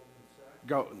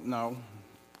 No,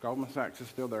 Goldman Sachs is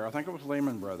still there. I think it was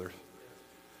Lehman Brothers.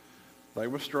 They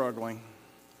were struggling.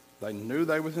 They knew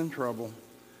they was in trouble.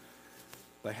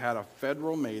 They had a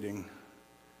federal meeting.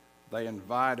 They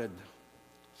invited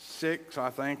 6, I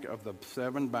think, of the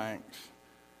 7 banks.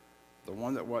 The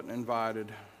one that wasn't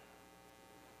invited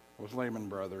was Lehman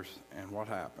Brothers. And what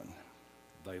happened?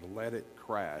 They let it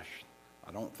crash.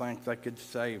 I don't think they could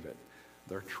save it.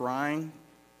 They're trying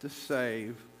to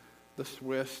save the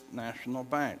Swiss National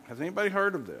Bank. Has anybody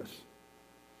heard of this?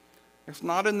 It's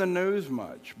not in the news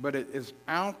much, but it is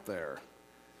out there.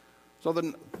 So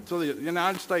the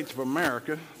United States of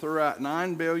America threw out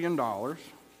 $9 billion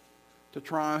to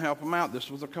try and help them out. This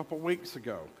was a couple weeks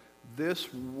ago.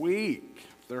 This week,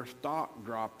 their stock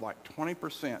dropped like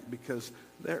 20% because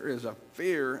there is a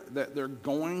fear that they're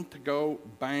going to go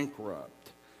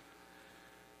bankrupt.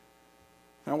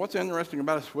 Now, what's interesting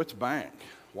about a Swiss bank?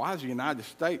 Why is the United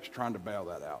States trying to bail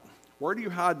that out? Where do you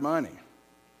hide money?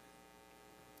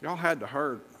 Y'all had to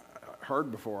heard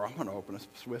before, I'm going to open a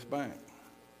Swiss bank.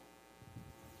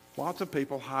 Lots of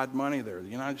people hide money there. The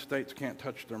United States can't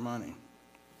touch their money.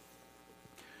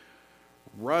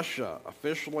 Russia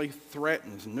officially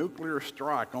threatens nuclear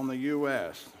strike on the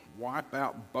U.S., wipe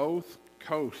out both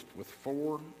coasts with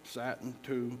 4 Saturn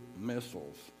II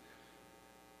missiles.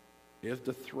 Is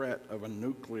the threat of a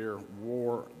nuclear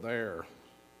war there?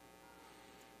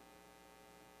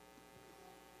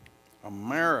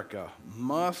 America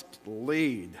must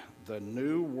lead the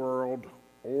new world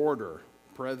order,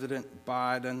 President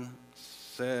Biden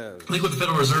says. I think what the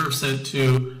Federal Reserve sent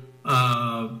to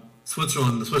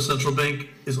Switzerland, the Swiss Central Bank,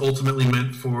 is ultimately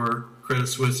meant for Credit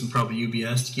Suisse and probably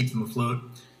UBS to keep them afloat.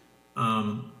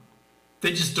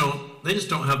 They just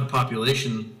don't have the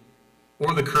population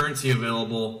or the currency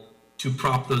available to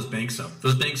prop those banks up.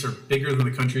 Those banks are bigger than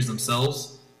the countries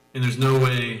themselves, and there's no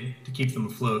way to keep them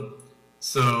afloat.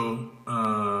 So,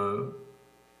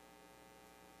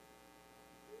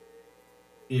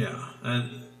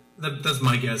 that's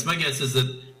my guess. My guess is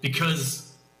that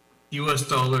because the U.S.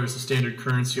 dollar is the standard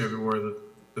currency everywhere,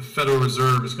 the Federal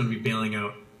Reserve is going to be bailing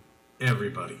out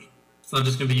everybody. It's not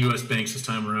just going to be U.S. banks this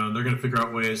time around. They're going to figure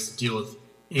out ways to deal with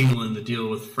England, to deal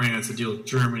with France, to deal with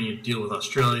Germany, to deal with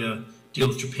Australia, deal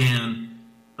with Japan,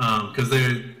 because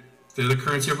they're the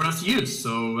currency everyone has to use.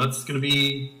 So that's going to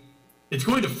be, it's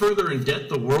going to further indebt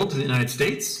the world to the United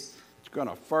States. It's going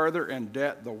to further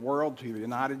indebt the world to the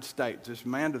United States. This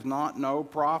man does not know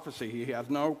prophecy. He has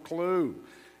no clue.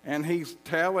 And he's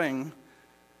telling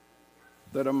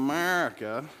that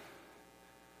America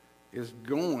is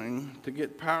going to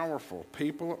get powerful.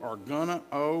 People are going to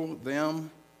owe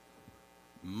them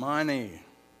money.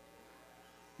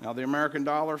 Now, the American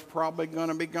dollar is probably going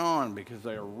to be gone because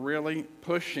they are really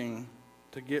pushing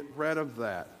to get rid of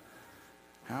that.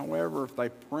 However, if they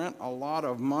print a lot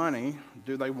of money,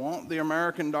 do they want the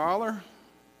American dollar?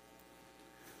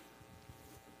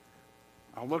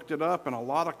 I looked it up, and a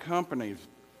lot of companies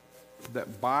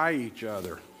that buy each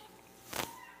other,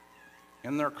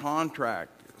 in their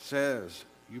contract, it says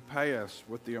you pay us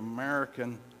with the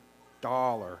American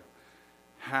dollar.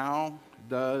 How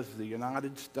does the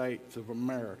United States of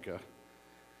America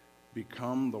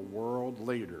become the world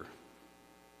leader?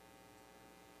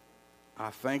 I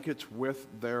think it's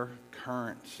with their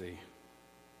currency.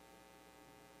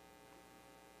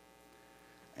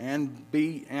 And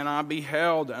I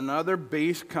beheld another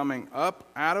beast coming up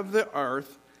out of the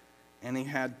earth, and he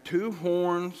had 2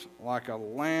 horns like a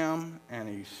lamb, and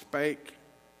he spake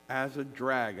as a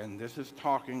dragon. This is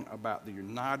talking about the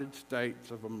United States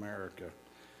of America.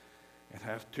 It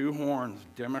has 2 horns,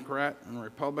 Democrat and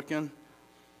Republican.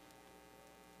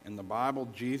 In the Bible,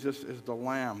 Jesus is the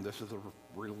Lamb. This is a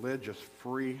religious,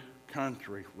 free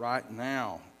country right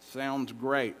now. Sounds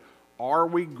great. Are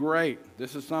we great?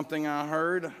 This is something I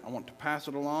heard. I want to pass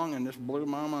it along, and this blew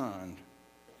my mind.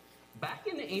 Back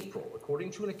in April,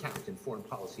 according to an account in Foreign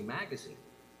Policy magazine,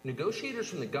 negotiators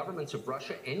from the governments of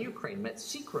Russia and Ukraine met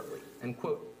secretly and,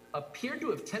 quote, appeared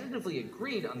to have tentatively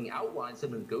agreed on the outlines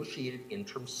of a negotiated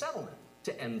interim settlement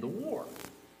to end the war.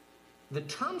 The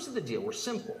terms of the deal were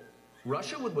simple.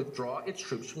 Russia would withdraw its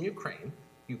troops from Ukraine.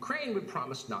 Ukraine would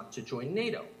promise not to join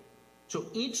NATO. So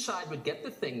each side would get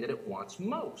the thing that it wants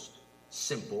most,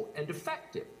 simple and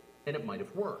effective, and it might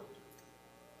have worked.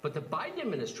 But the Biden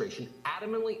administration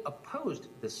adamantly opposed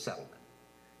this settlement.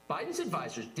 Biden's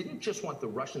advisors didn't just want the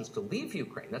Russians to leave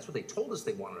Ukraine. That's what they told us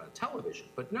they wanted on television.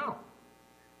 But no.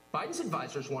 Biden's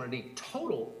advisors wanted a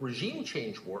total regime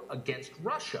change war against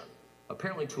Russia,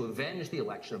 apparently to avenge the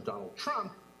election of Donald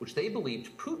Trump, which they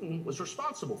believed Putin was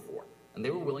responsible for, and they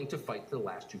were willing to fight to the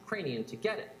last Ukrainian to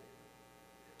get it.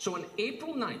 So on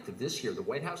April 9th of this year, the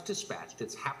White House dispatched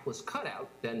its hapless cutout,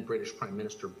 then British Prime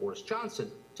Minister Boris Johnson,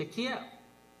 to Kiev.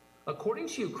 According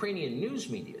to Ukrainian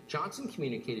news media, Johnson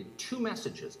communicated 2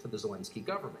 messages to the Zelensky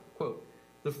government. Quote,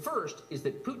 the first is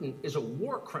that Putin is a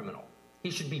war criminal. He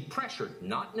should be pressured,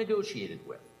 not negotiated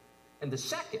with. And the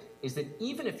second is that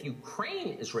even if Ukraine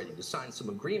is ready to sign some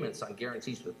agreements on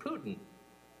guarantees with Putin,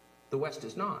 the West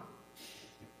is not.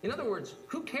 In other words,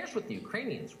 who cares what the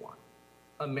Ukrainians want?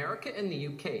 America and the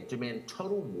UK demand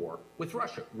total war with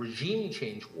Russia, regime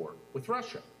change war with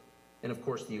Russia. And of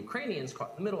course, the Ukrainians,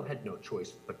 caught in the middle, had no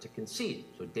choice but to concede.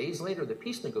 So days later, the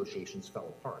peace negotiations fell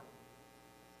apart.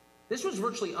 This was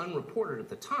virtually unreported at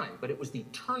the time, but it was the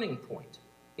turning point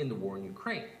in the war in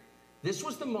Ukraine. This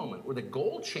was the moment where the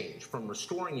goal changed from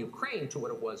restoring Ukraine to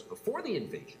what it was before the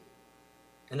invasion,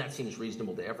 and that seems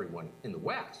reasonable to everyone in the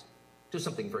West, to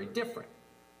something very different,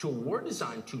 to a war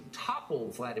designed to topple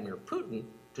Vladimir Putin,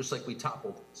 just like we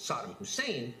toppled Saddam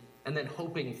Hussein, and then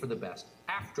hoping for the best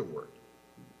afterward.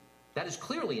 That is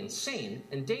clearly insane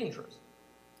and dangerous.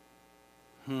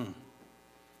 The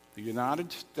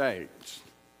United States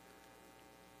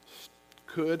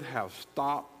could have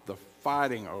stopped the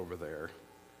fighting over there,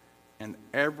 and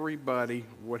everybody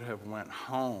would have went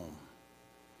home.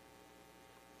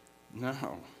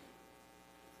 No.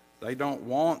 They don't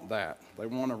want that. They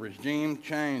want a regime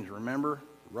change. Remember,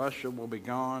 Russia will be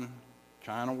gone.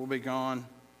 China will be gone.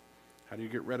 How do you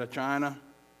get rid of China?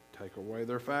 Take away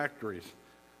their factories.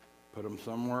 Put them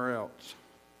somewhere else.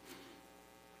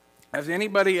 Has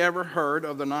anybody ever heard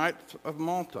of the Knights of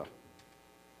Malta?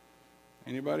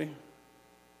 Anybody?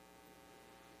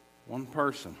 One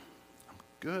person.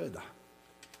 Good.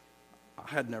 I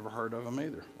had never heard of them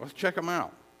either. Let's check them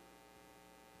out.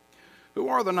 Who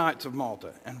are the Knights of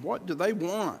Malta, and what do they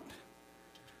want?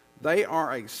 They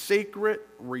are a secret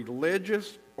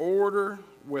religious order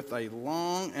with a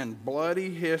long and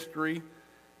bloody history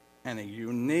and a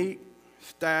unique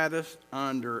status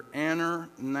under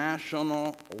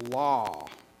international law.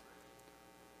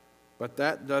 But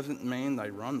that doesn't mean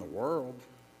they run the world.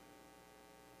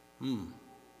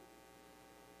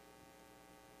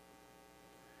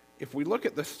 If we look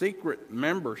at the secret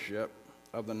membership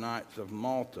of the Knights of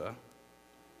Malta,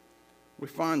 we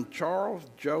find Charles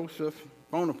Joseph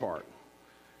Bonaparte.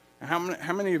 And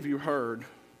how many of you heard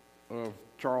of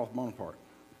Charles Bonaparte?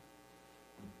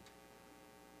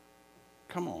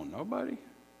 Come on, nobody?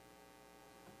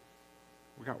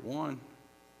 We got one.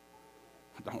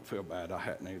 Don't feel bad, I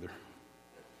hadn't either.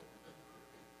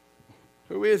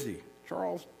 Who is he?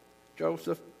 Charles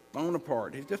Joseph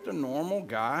Bonaparte. He's just a normal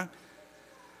guy.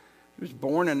 He was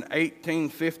born in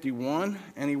 1851,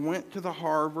 and he went to the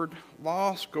Harvard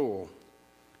Law School.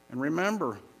 And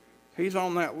remember, he's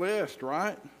on that list,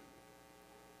 right?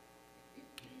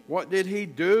 What did he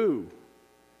do?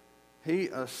 He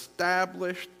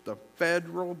established the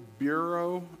Federal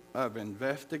Bureau of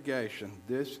Investigation.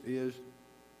 This is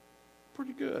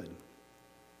pretty good.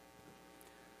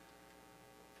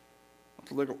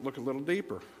 Let's look a little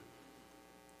deeper.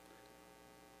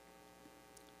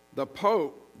 The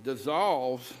Pope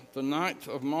dissolves the Knights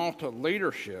of Malta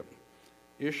leadership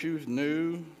issues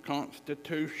new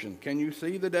constitution. Can you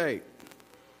see the date?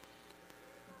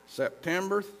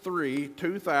 September 3,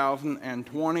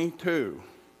 2022.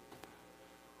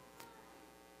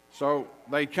 So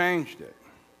they changed it.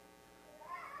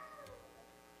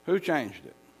 Who changed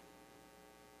it?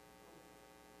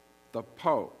 The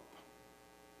Pope.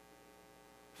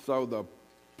 So the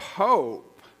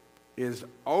Pope is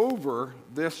over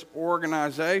this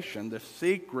organization, this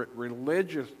secret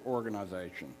religious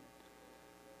organization.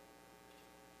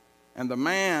 And the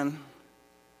man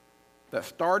that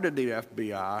started the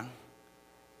FBI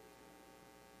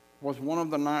was one of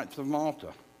the Knights of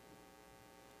Malta.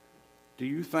 Do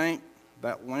you think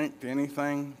that linked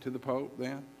anything to the Pope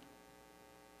then?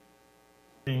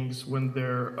 Things when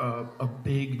they're a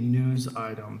big news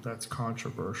item that's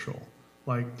controversial.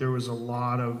 Like there was a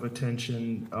lot of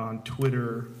attention on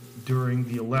Twitter during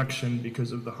the election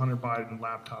because of the Hunter Biden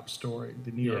laptop story.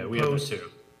 The New York we had that Post.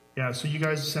 too. Yeah, so you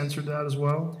guys censored that as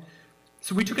well?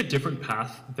 So we took a different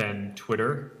path than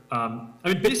Twitter. I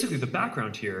mean, basically the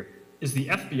background here is the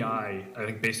FBI, I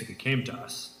think, basically came to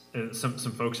us, some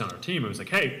folks on our team, and was like,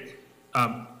 hey,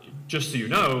 just so you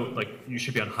know, like, you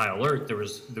should be on high alert.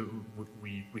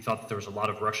 We thought that there was a lot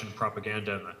of Russian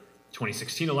propaganda in the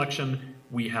 2016 election.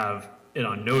 We have it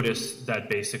on notice that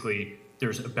basically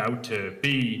there's about to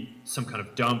be some kind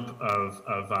of dump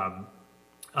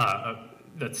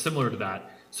that's similar to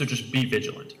that. So just be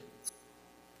vigilant.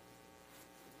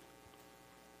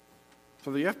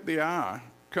 So the FBI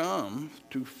comes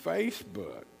to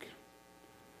Facebook.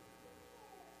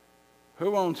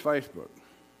 Who owns Facebook?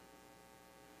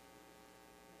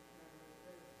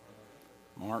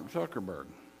 Mark Zuckerberg.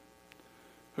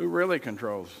 Who really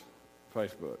controls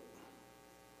Facebook?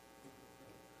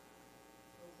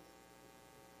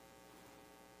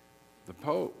 The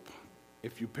Pope.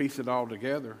 If you piece it all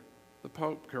together, the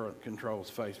Pope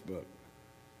controls Facebook.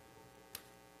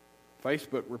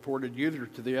 Facebook reported users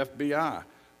to the FBI.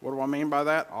 What do I mean by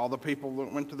that? All the people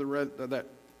that went to that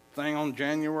thing on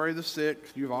January the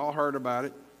 6th, you've all heard about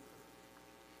it.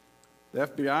 The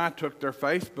FBI took their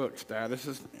Facebook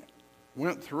statuses,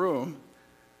 went through them.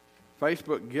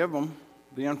 Facebook gave them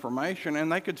the information,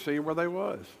 and they could see where they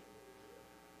was.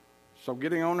 So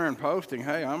getting on there and posting,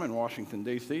 hey, I'm in Washington,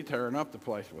 D.C., tearing up the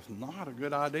place was not a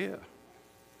good idea.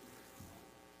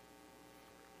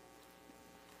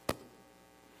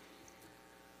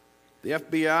 The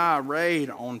FBI raid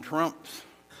on Trump's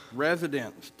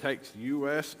residence takes the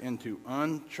U.S. into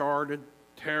uncharted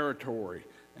territory,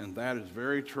 and that is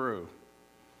very true.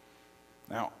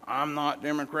 Now, I'm not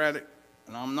Democratic,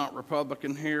 and I'm not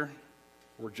Republican here.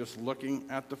 We're just looking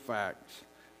at the facts.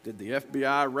 Did the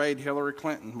FBI raid Hillary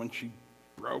Clinton when she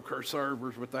broke her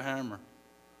servers with the hammer?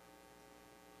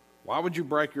 Why would you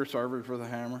break your servers with a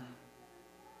hammer?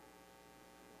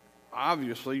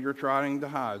 Obviously, you're trying to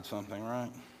hide something, right?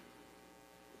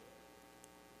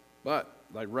 But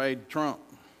they raid Trump.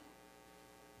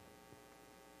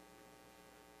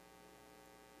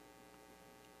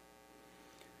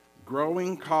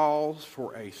 Growing calls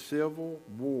for a civil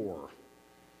war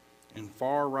in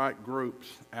far-right groups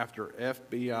after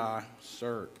FBI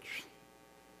search.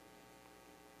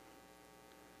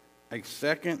 A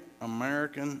second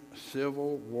American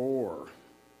Civil War.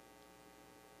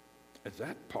 Is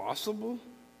that possible?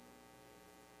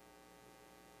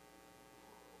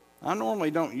 I normally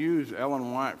don't use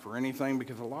Ellen White for anything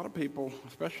because a lot of people,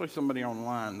 especially somebody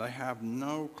online, they have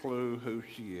no clue who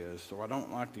she is, so I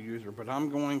don't like to use her, but I'm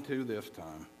going to this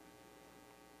time.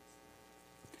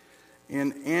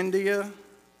 In India,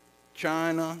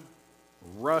 China,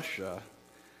 Russia,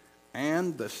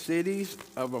 and the cities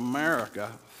of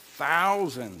America,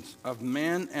 thousands of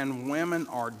men and women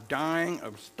are dying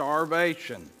of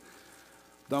starvation.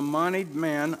 The moneyed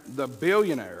men, the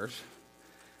billionaires,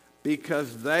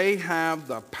 because they have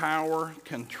the power,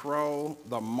 control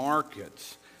the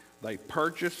markets. They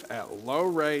purchase at low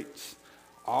rates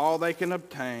all they can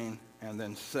obtain and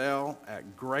then sell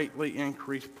at greatly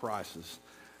increased prices.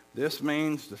 This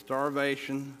means the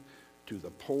starvation to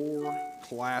the poor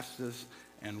classes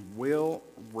and will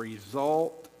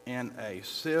result in a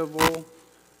civil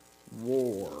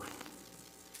war.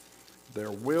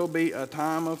 There will be a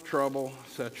time of trouble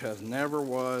such as never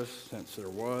was since there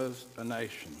was a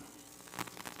nation.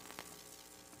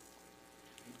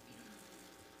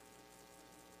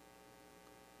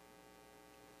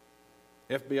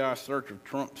 FBI search of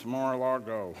Trump's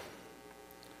Mar-a-Lago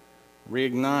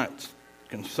reignites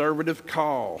conservative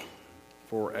call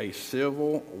for a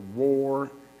civil war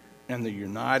in the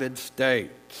United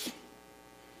States.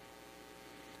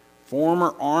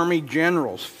 Former Army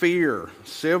generals fear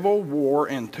civil war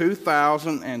in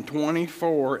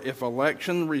 2024 if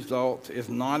election results is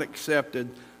not accepted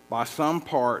by some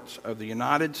parts of the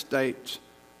United States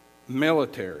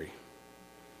military.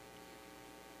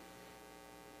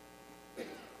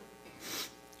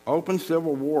 Open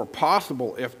civil war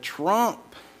possible if Trump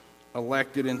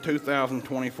elected in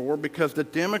 2024 because the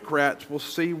Democrats will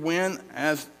see win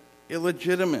as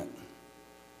illegitimate.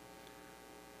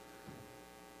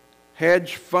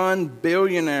 Hedge fund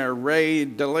billionaire Ray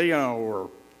Dalio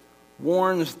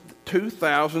warns the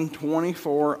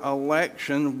 2024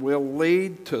 election will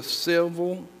lead to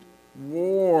civil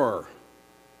war.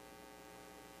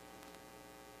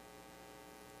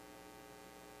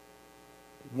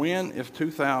 When is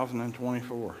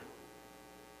 2024?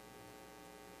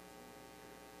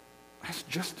 That's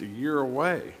just a year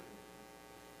away.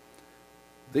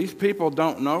 These people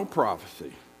don't know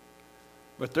prophecy,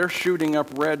 but they're shooting up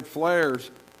red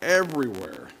flares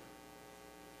everywhere.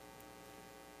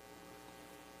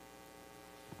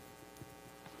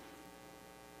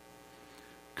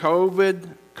 COVID,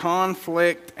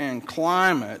 conflict, and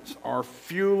climates are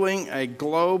fueling a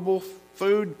global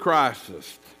food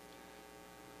crisis.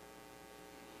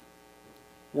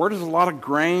 Where does a lot of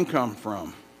grain come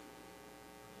from?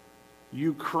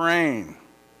 Ukraine.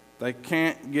 They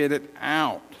can't get it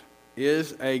out.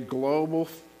 Is a global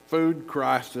food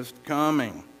crisis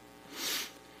coming?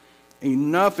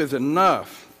 Enough is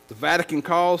enough. The Vatican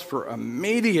calls for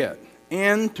immediate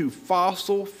end to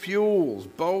fossil fuels.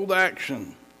 Bold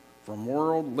action from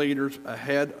world leaders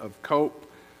ahead of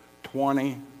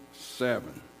COP27.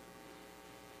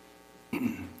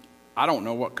 I don't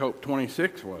know what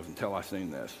COP26 was until I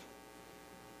seen this.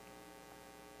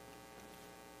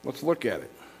 Let's look at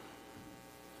it.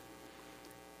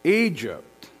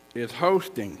 Egypt is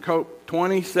hosting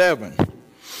COP27.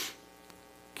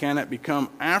 Can it become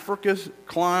Africa's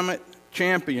climate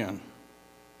champion?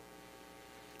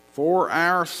 For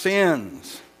our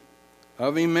sins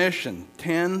of emission,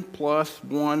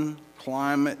 10+1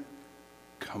 climate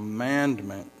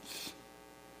commandments.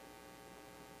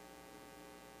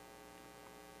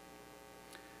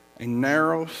 A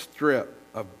narrow strip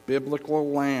of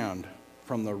biblical land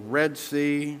from the Red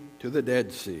Sea to the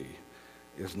Dead Sea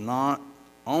is not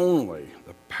only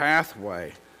the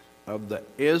pathway of the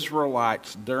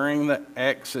Israelites during the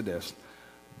Exodus,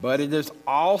 but it is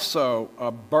also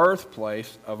a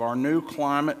birthplace of our new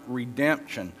climate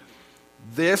redemption.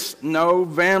 This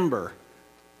November,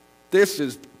 this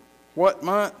is what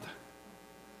month?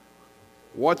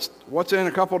 What's in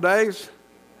a couple days?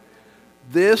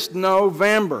 This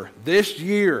November, this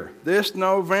year, this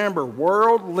November,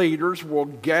 world leaders will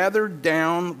gather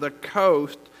down the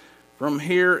coast from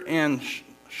here in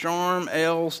Sharm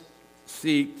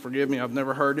el-Sheikh, forgive me, I've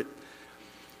never heard it,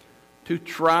 to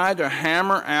try to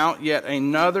hammer out yet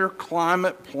another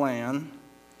climate plan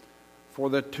for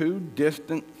the too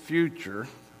distant future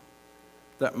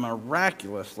that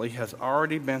miraculously has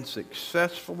already been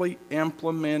successfully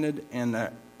implemented in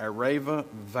the Arava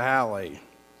Valley.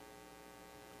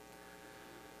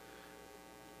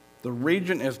 The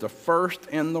region is the first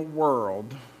in the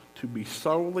world to be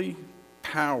solely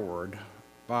powered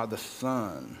by the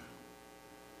sun.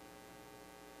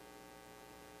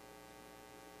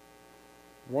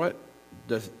 What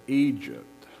does Egypt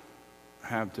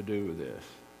have to do with this?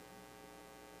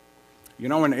 You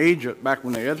know, in Egypt, back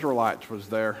when the Israelites was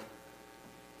there,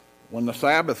 when the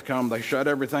Sabbath come, they shut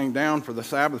everything down for the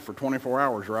Sabbath for 24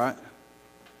 hours, right?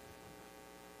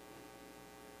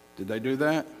 Did they do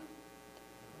that?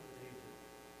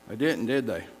 They didn't, did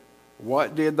they?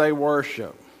 What did they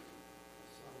worship?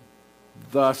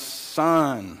 The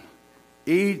sun.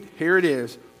 Here it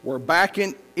is. We're back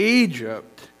in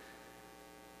Egypt,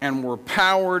 and we're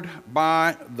powered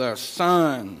by the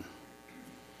sun.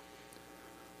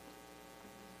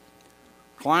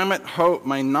 Climate hope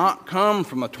may not come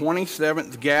from the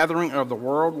 27th gathering of the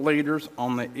world leaders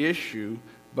on the issue,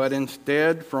 but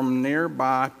instead from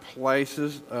nearby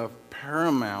places of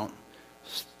paramount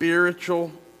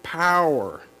spiritual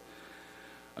power.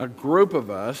 A group of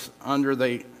us, under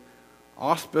the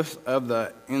auspice of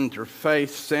the Interfaith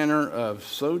Center of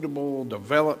Suitable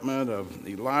Development of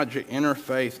the Elijah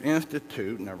Interfaith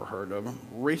Institute, never heard of them,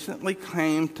 recently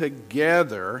came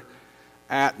together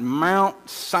at Mount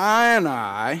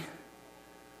Sinai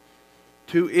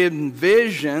to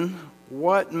envision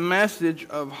what message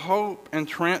of hope and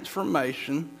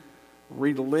transformation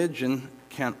religion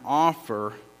can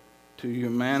offer to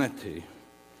humanity.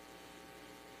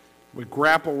 We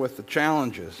grapple with the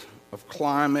challenges of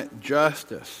climate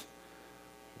justice.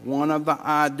 One of the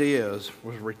ideas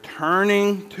was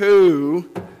returning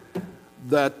to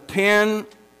the 10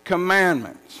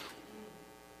 Commandments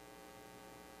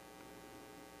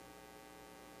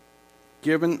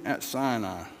given at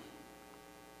Sinai,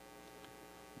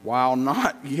 while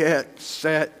not yet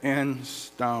set in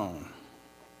stone.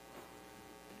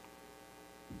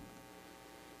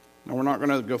 Now, we're not going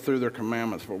to go through their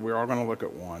commandments, but we are going to look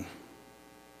at one.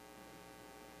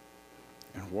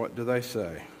 And what do they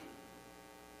say?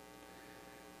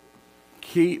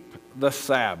 Keep the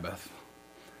Sabbath.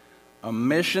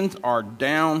 Emissions are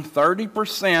down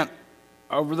 30%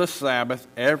 over the Sabbath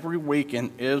every week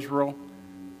in Israel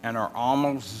and are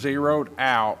almost zeroed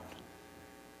out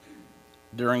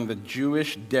during the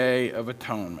Jewish Day of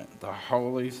Atonement, the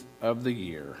holiest of the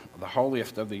year,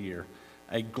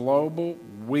 a global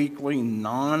weekly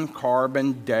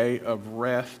non-carbon day of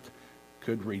rest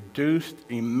could reduce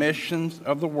emissions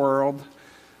of the world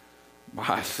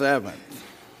by a seventh.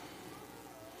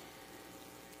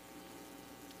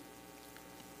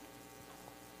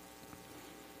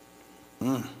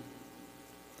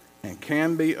 And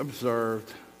can be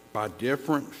observed by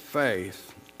different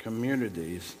faith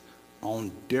communities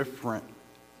on different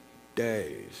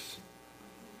days.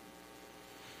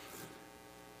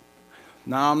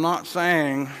 Now, I'm not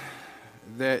saying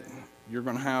that you're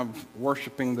going to have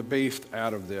worshiping the beast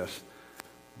out of this,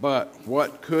 but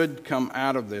what could come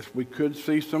out of this? We could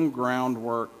see some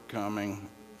groundwork coming,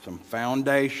 some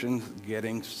foundations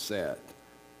getting set.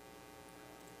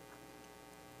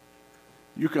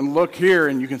 You can look here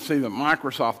and you can see that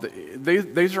Microsoft,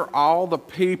 these are all the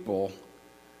people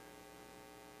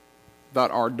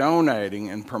that are donating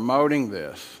and promoting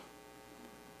this.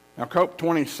 Now,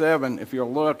 COP27, if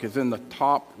you'll look, is in the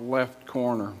top left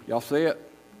corner. Y'all see it?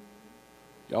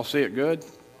 Y'all see it good?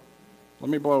 Let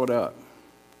me blow it up.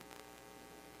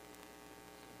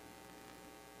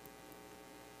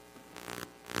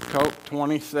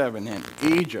 COP27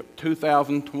 in Egypt,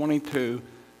 2022,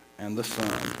 and the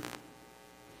sun.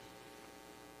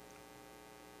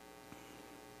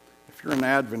 If you're an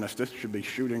Adventist, this should be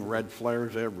shooting red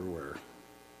flares everywhere.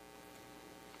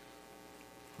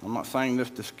 I'm not saying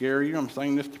this to scare you, I'm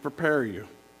saying this to prepare you.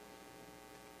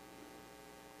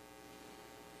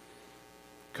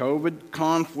 COVID,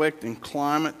 conflict, and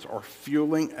climates are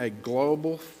fueling a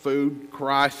global food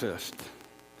crisis.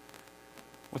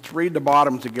 Let's read the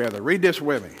bottom together. Read this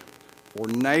with me. For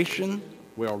nation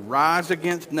will rise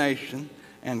against nation,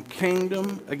 and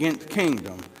kingdom against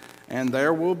kingdom, and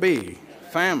there will be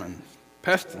famines,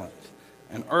 pestilence,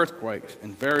 and earthquakes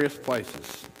in various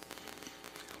places.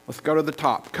 Let's go to the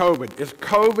top. COVID. Is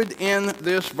COVID in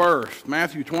this verse?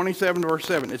 Matthew 27, verse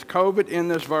 7. Is COVID in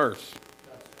this verse?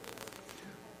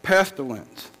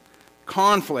 Pestilence.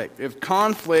 Conflict. Is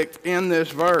conflict in this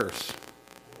verse?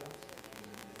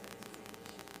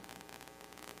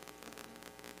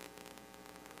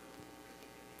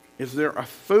 Is there a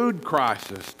food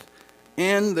crisis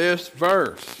in this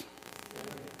verse?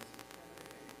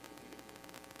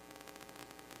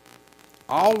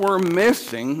 All we're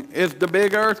missing is the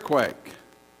big earthquake.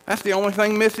 That's the only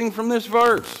thing missing from this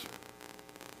verse.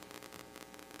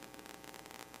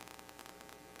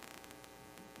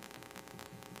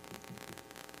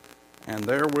 And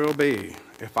there will be.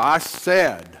 If I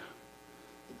said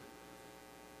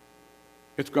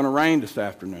it's going to rain this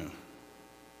afternoon,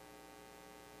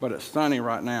 but it's sunny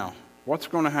right now, what's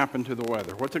going to happen to the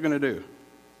weather? What's it going to do?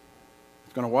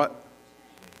 It's going to what?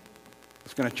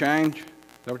 It's going to change? Is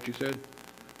that what you said?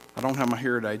 I don't have my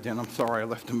hearing aid in. I'm sorry, I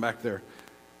left them back there.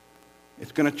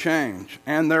 It's going to change,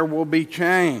 and there will be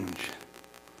change.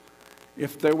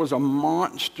 If there was a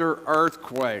monster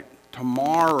earthquake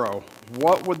tomorrow,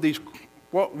 what would these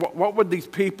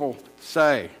people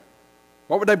say?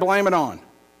 What would they blame it on?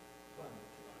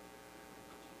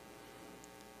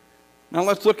 Now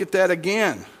let's look at that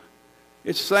again.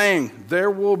 It's saying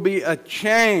there will be a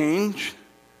change,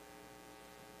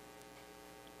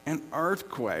 an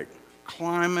earthquake,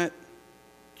 climate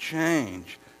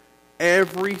change.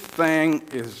 Everything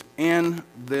is in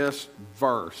this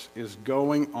verse is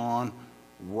going on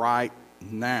right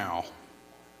now.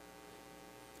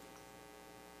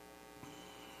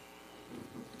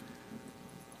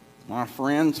 My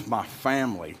friends, my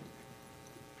family,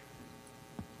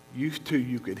 used to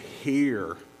you could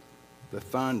hear the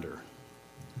thunder.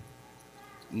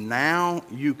 Now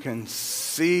you can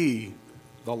see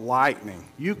the lightning.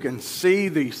 You can see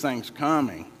these things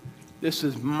coming. This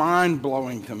is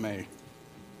mind-blowing to me.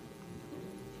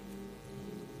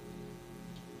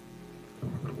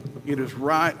 It is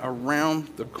right around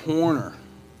the corner.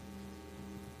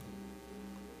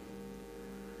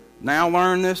 Now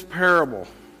learn this parable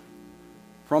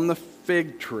from the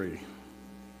fig tree.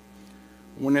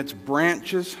 when its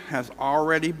branches has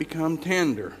already become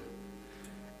tender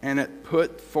and it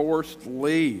put forth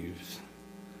leaves,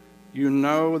 you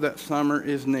know that summer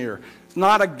is near. It's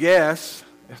not a guess.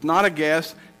 It's not a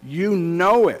guess. You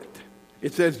know it.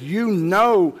 It says you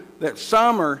know that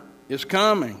summer is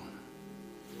coming.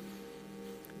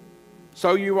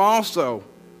 So you also,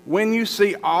 when you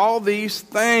see all these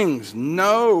things,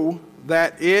 know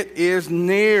that it is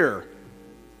near,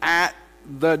 at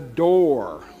the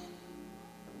door.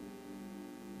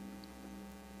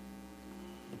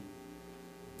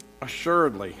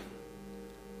 Assuredly,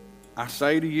 I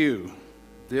say to you,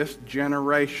 this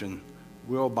generation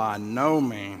will by no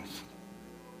means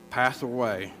pass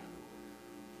away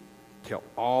till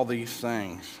all these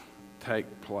things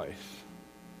take place.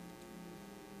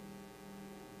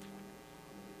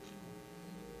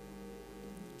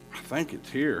 I think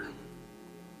it's here.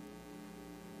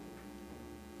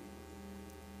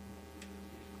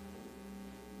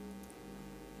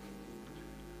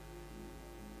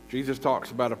 Jesus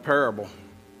talks about a parable.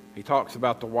 He talks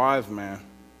about the wise man.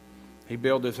 He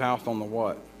built his house on the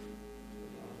what?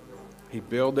 He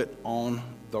built it on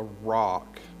the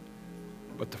rock.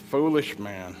 But the foolish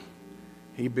man,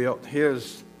 he built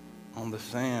his on the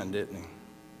sand, didn't he?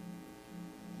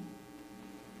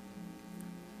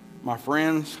 My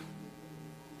friends,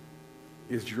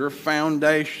 is your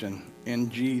foundation in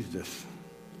Jesus?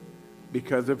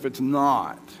 Because if it's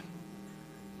not,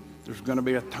 there's going to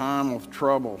be a time of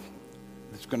trouble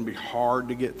that's going to be hard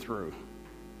to get through.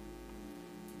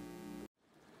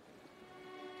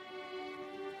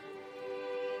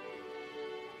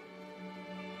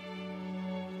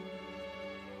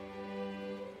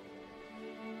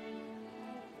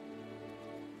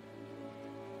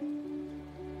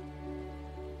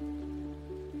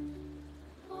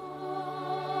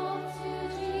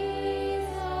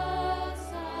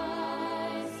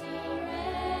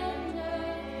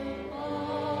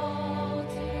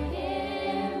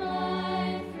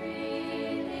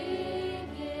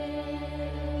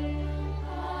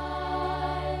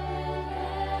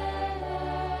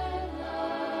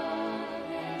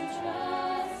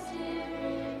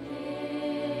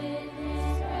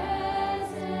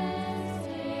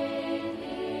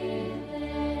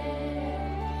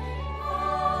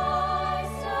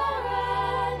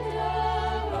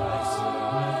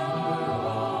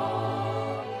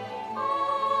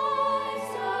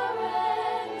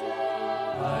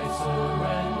 I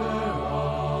surrender.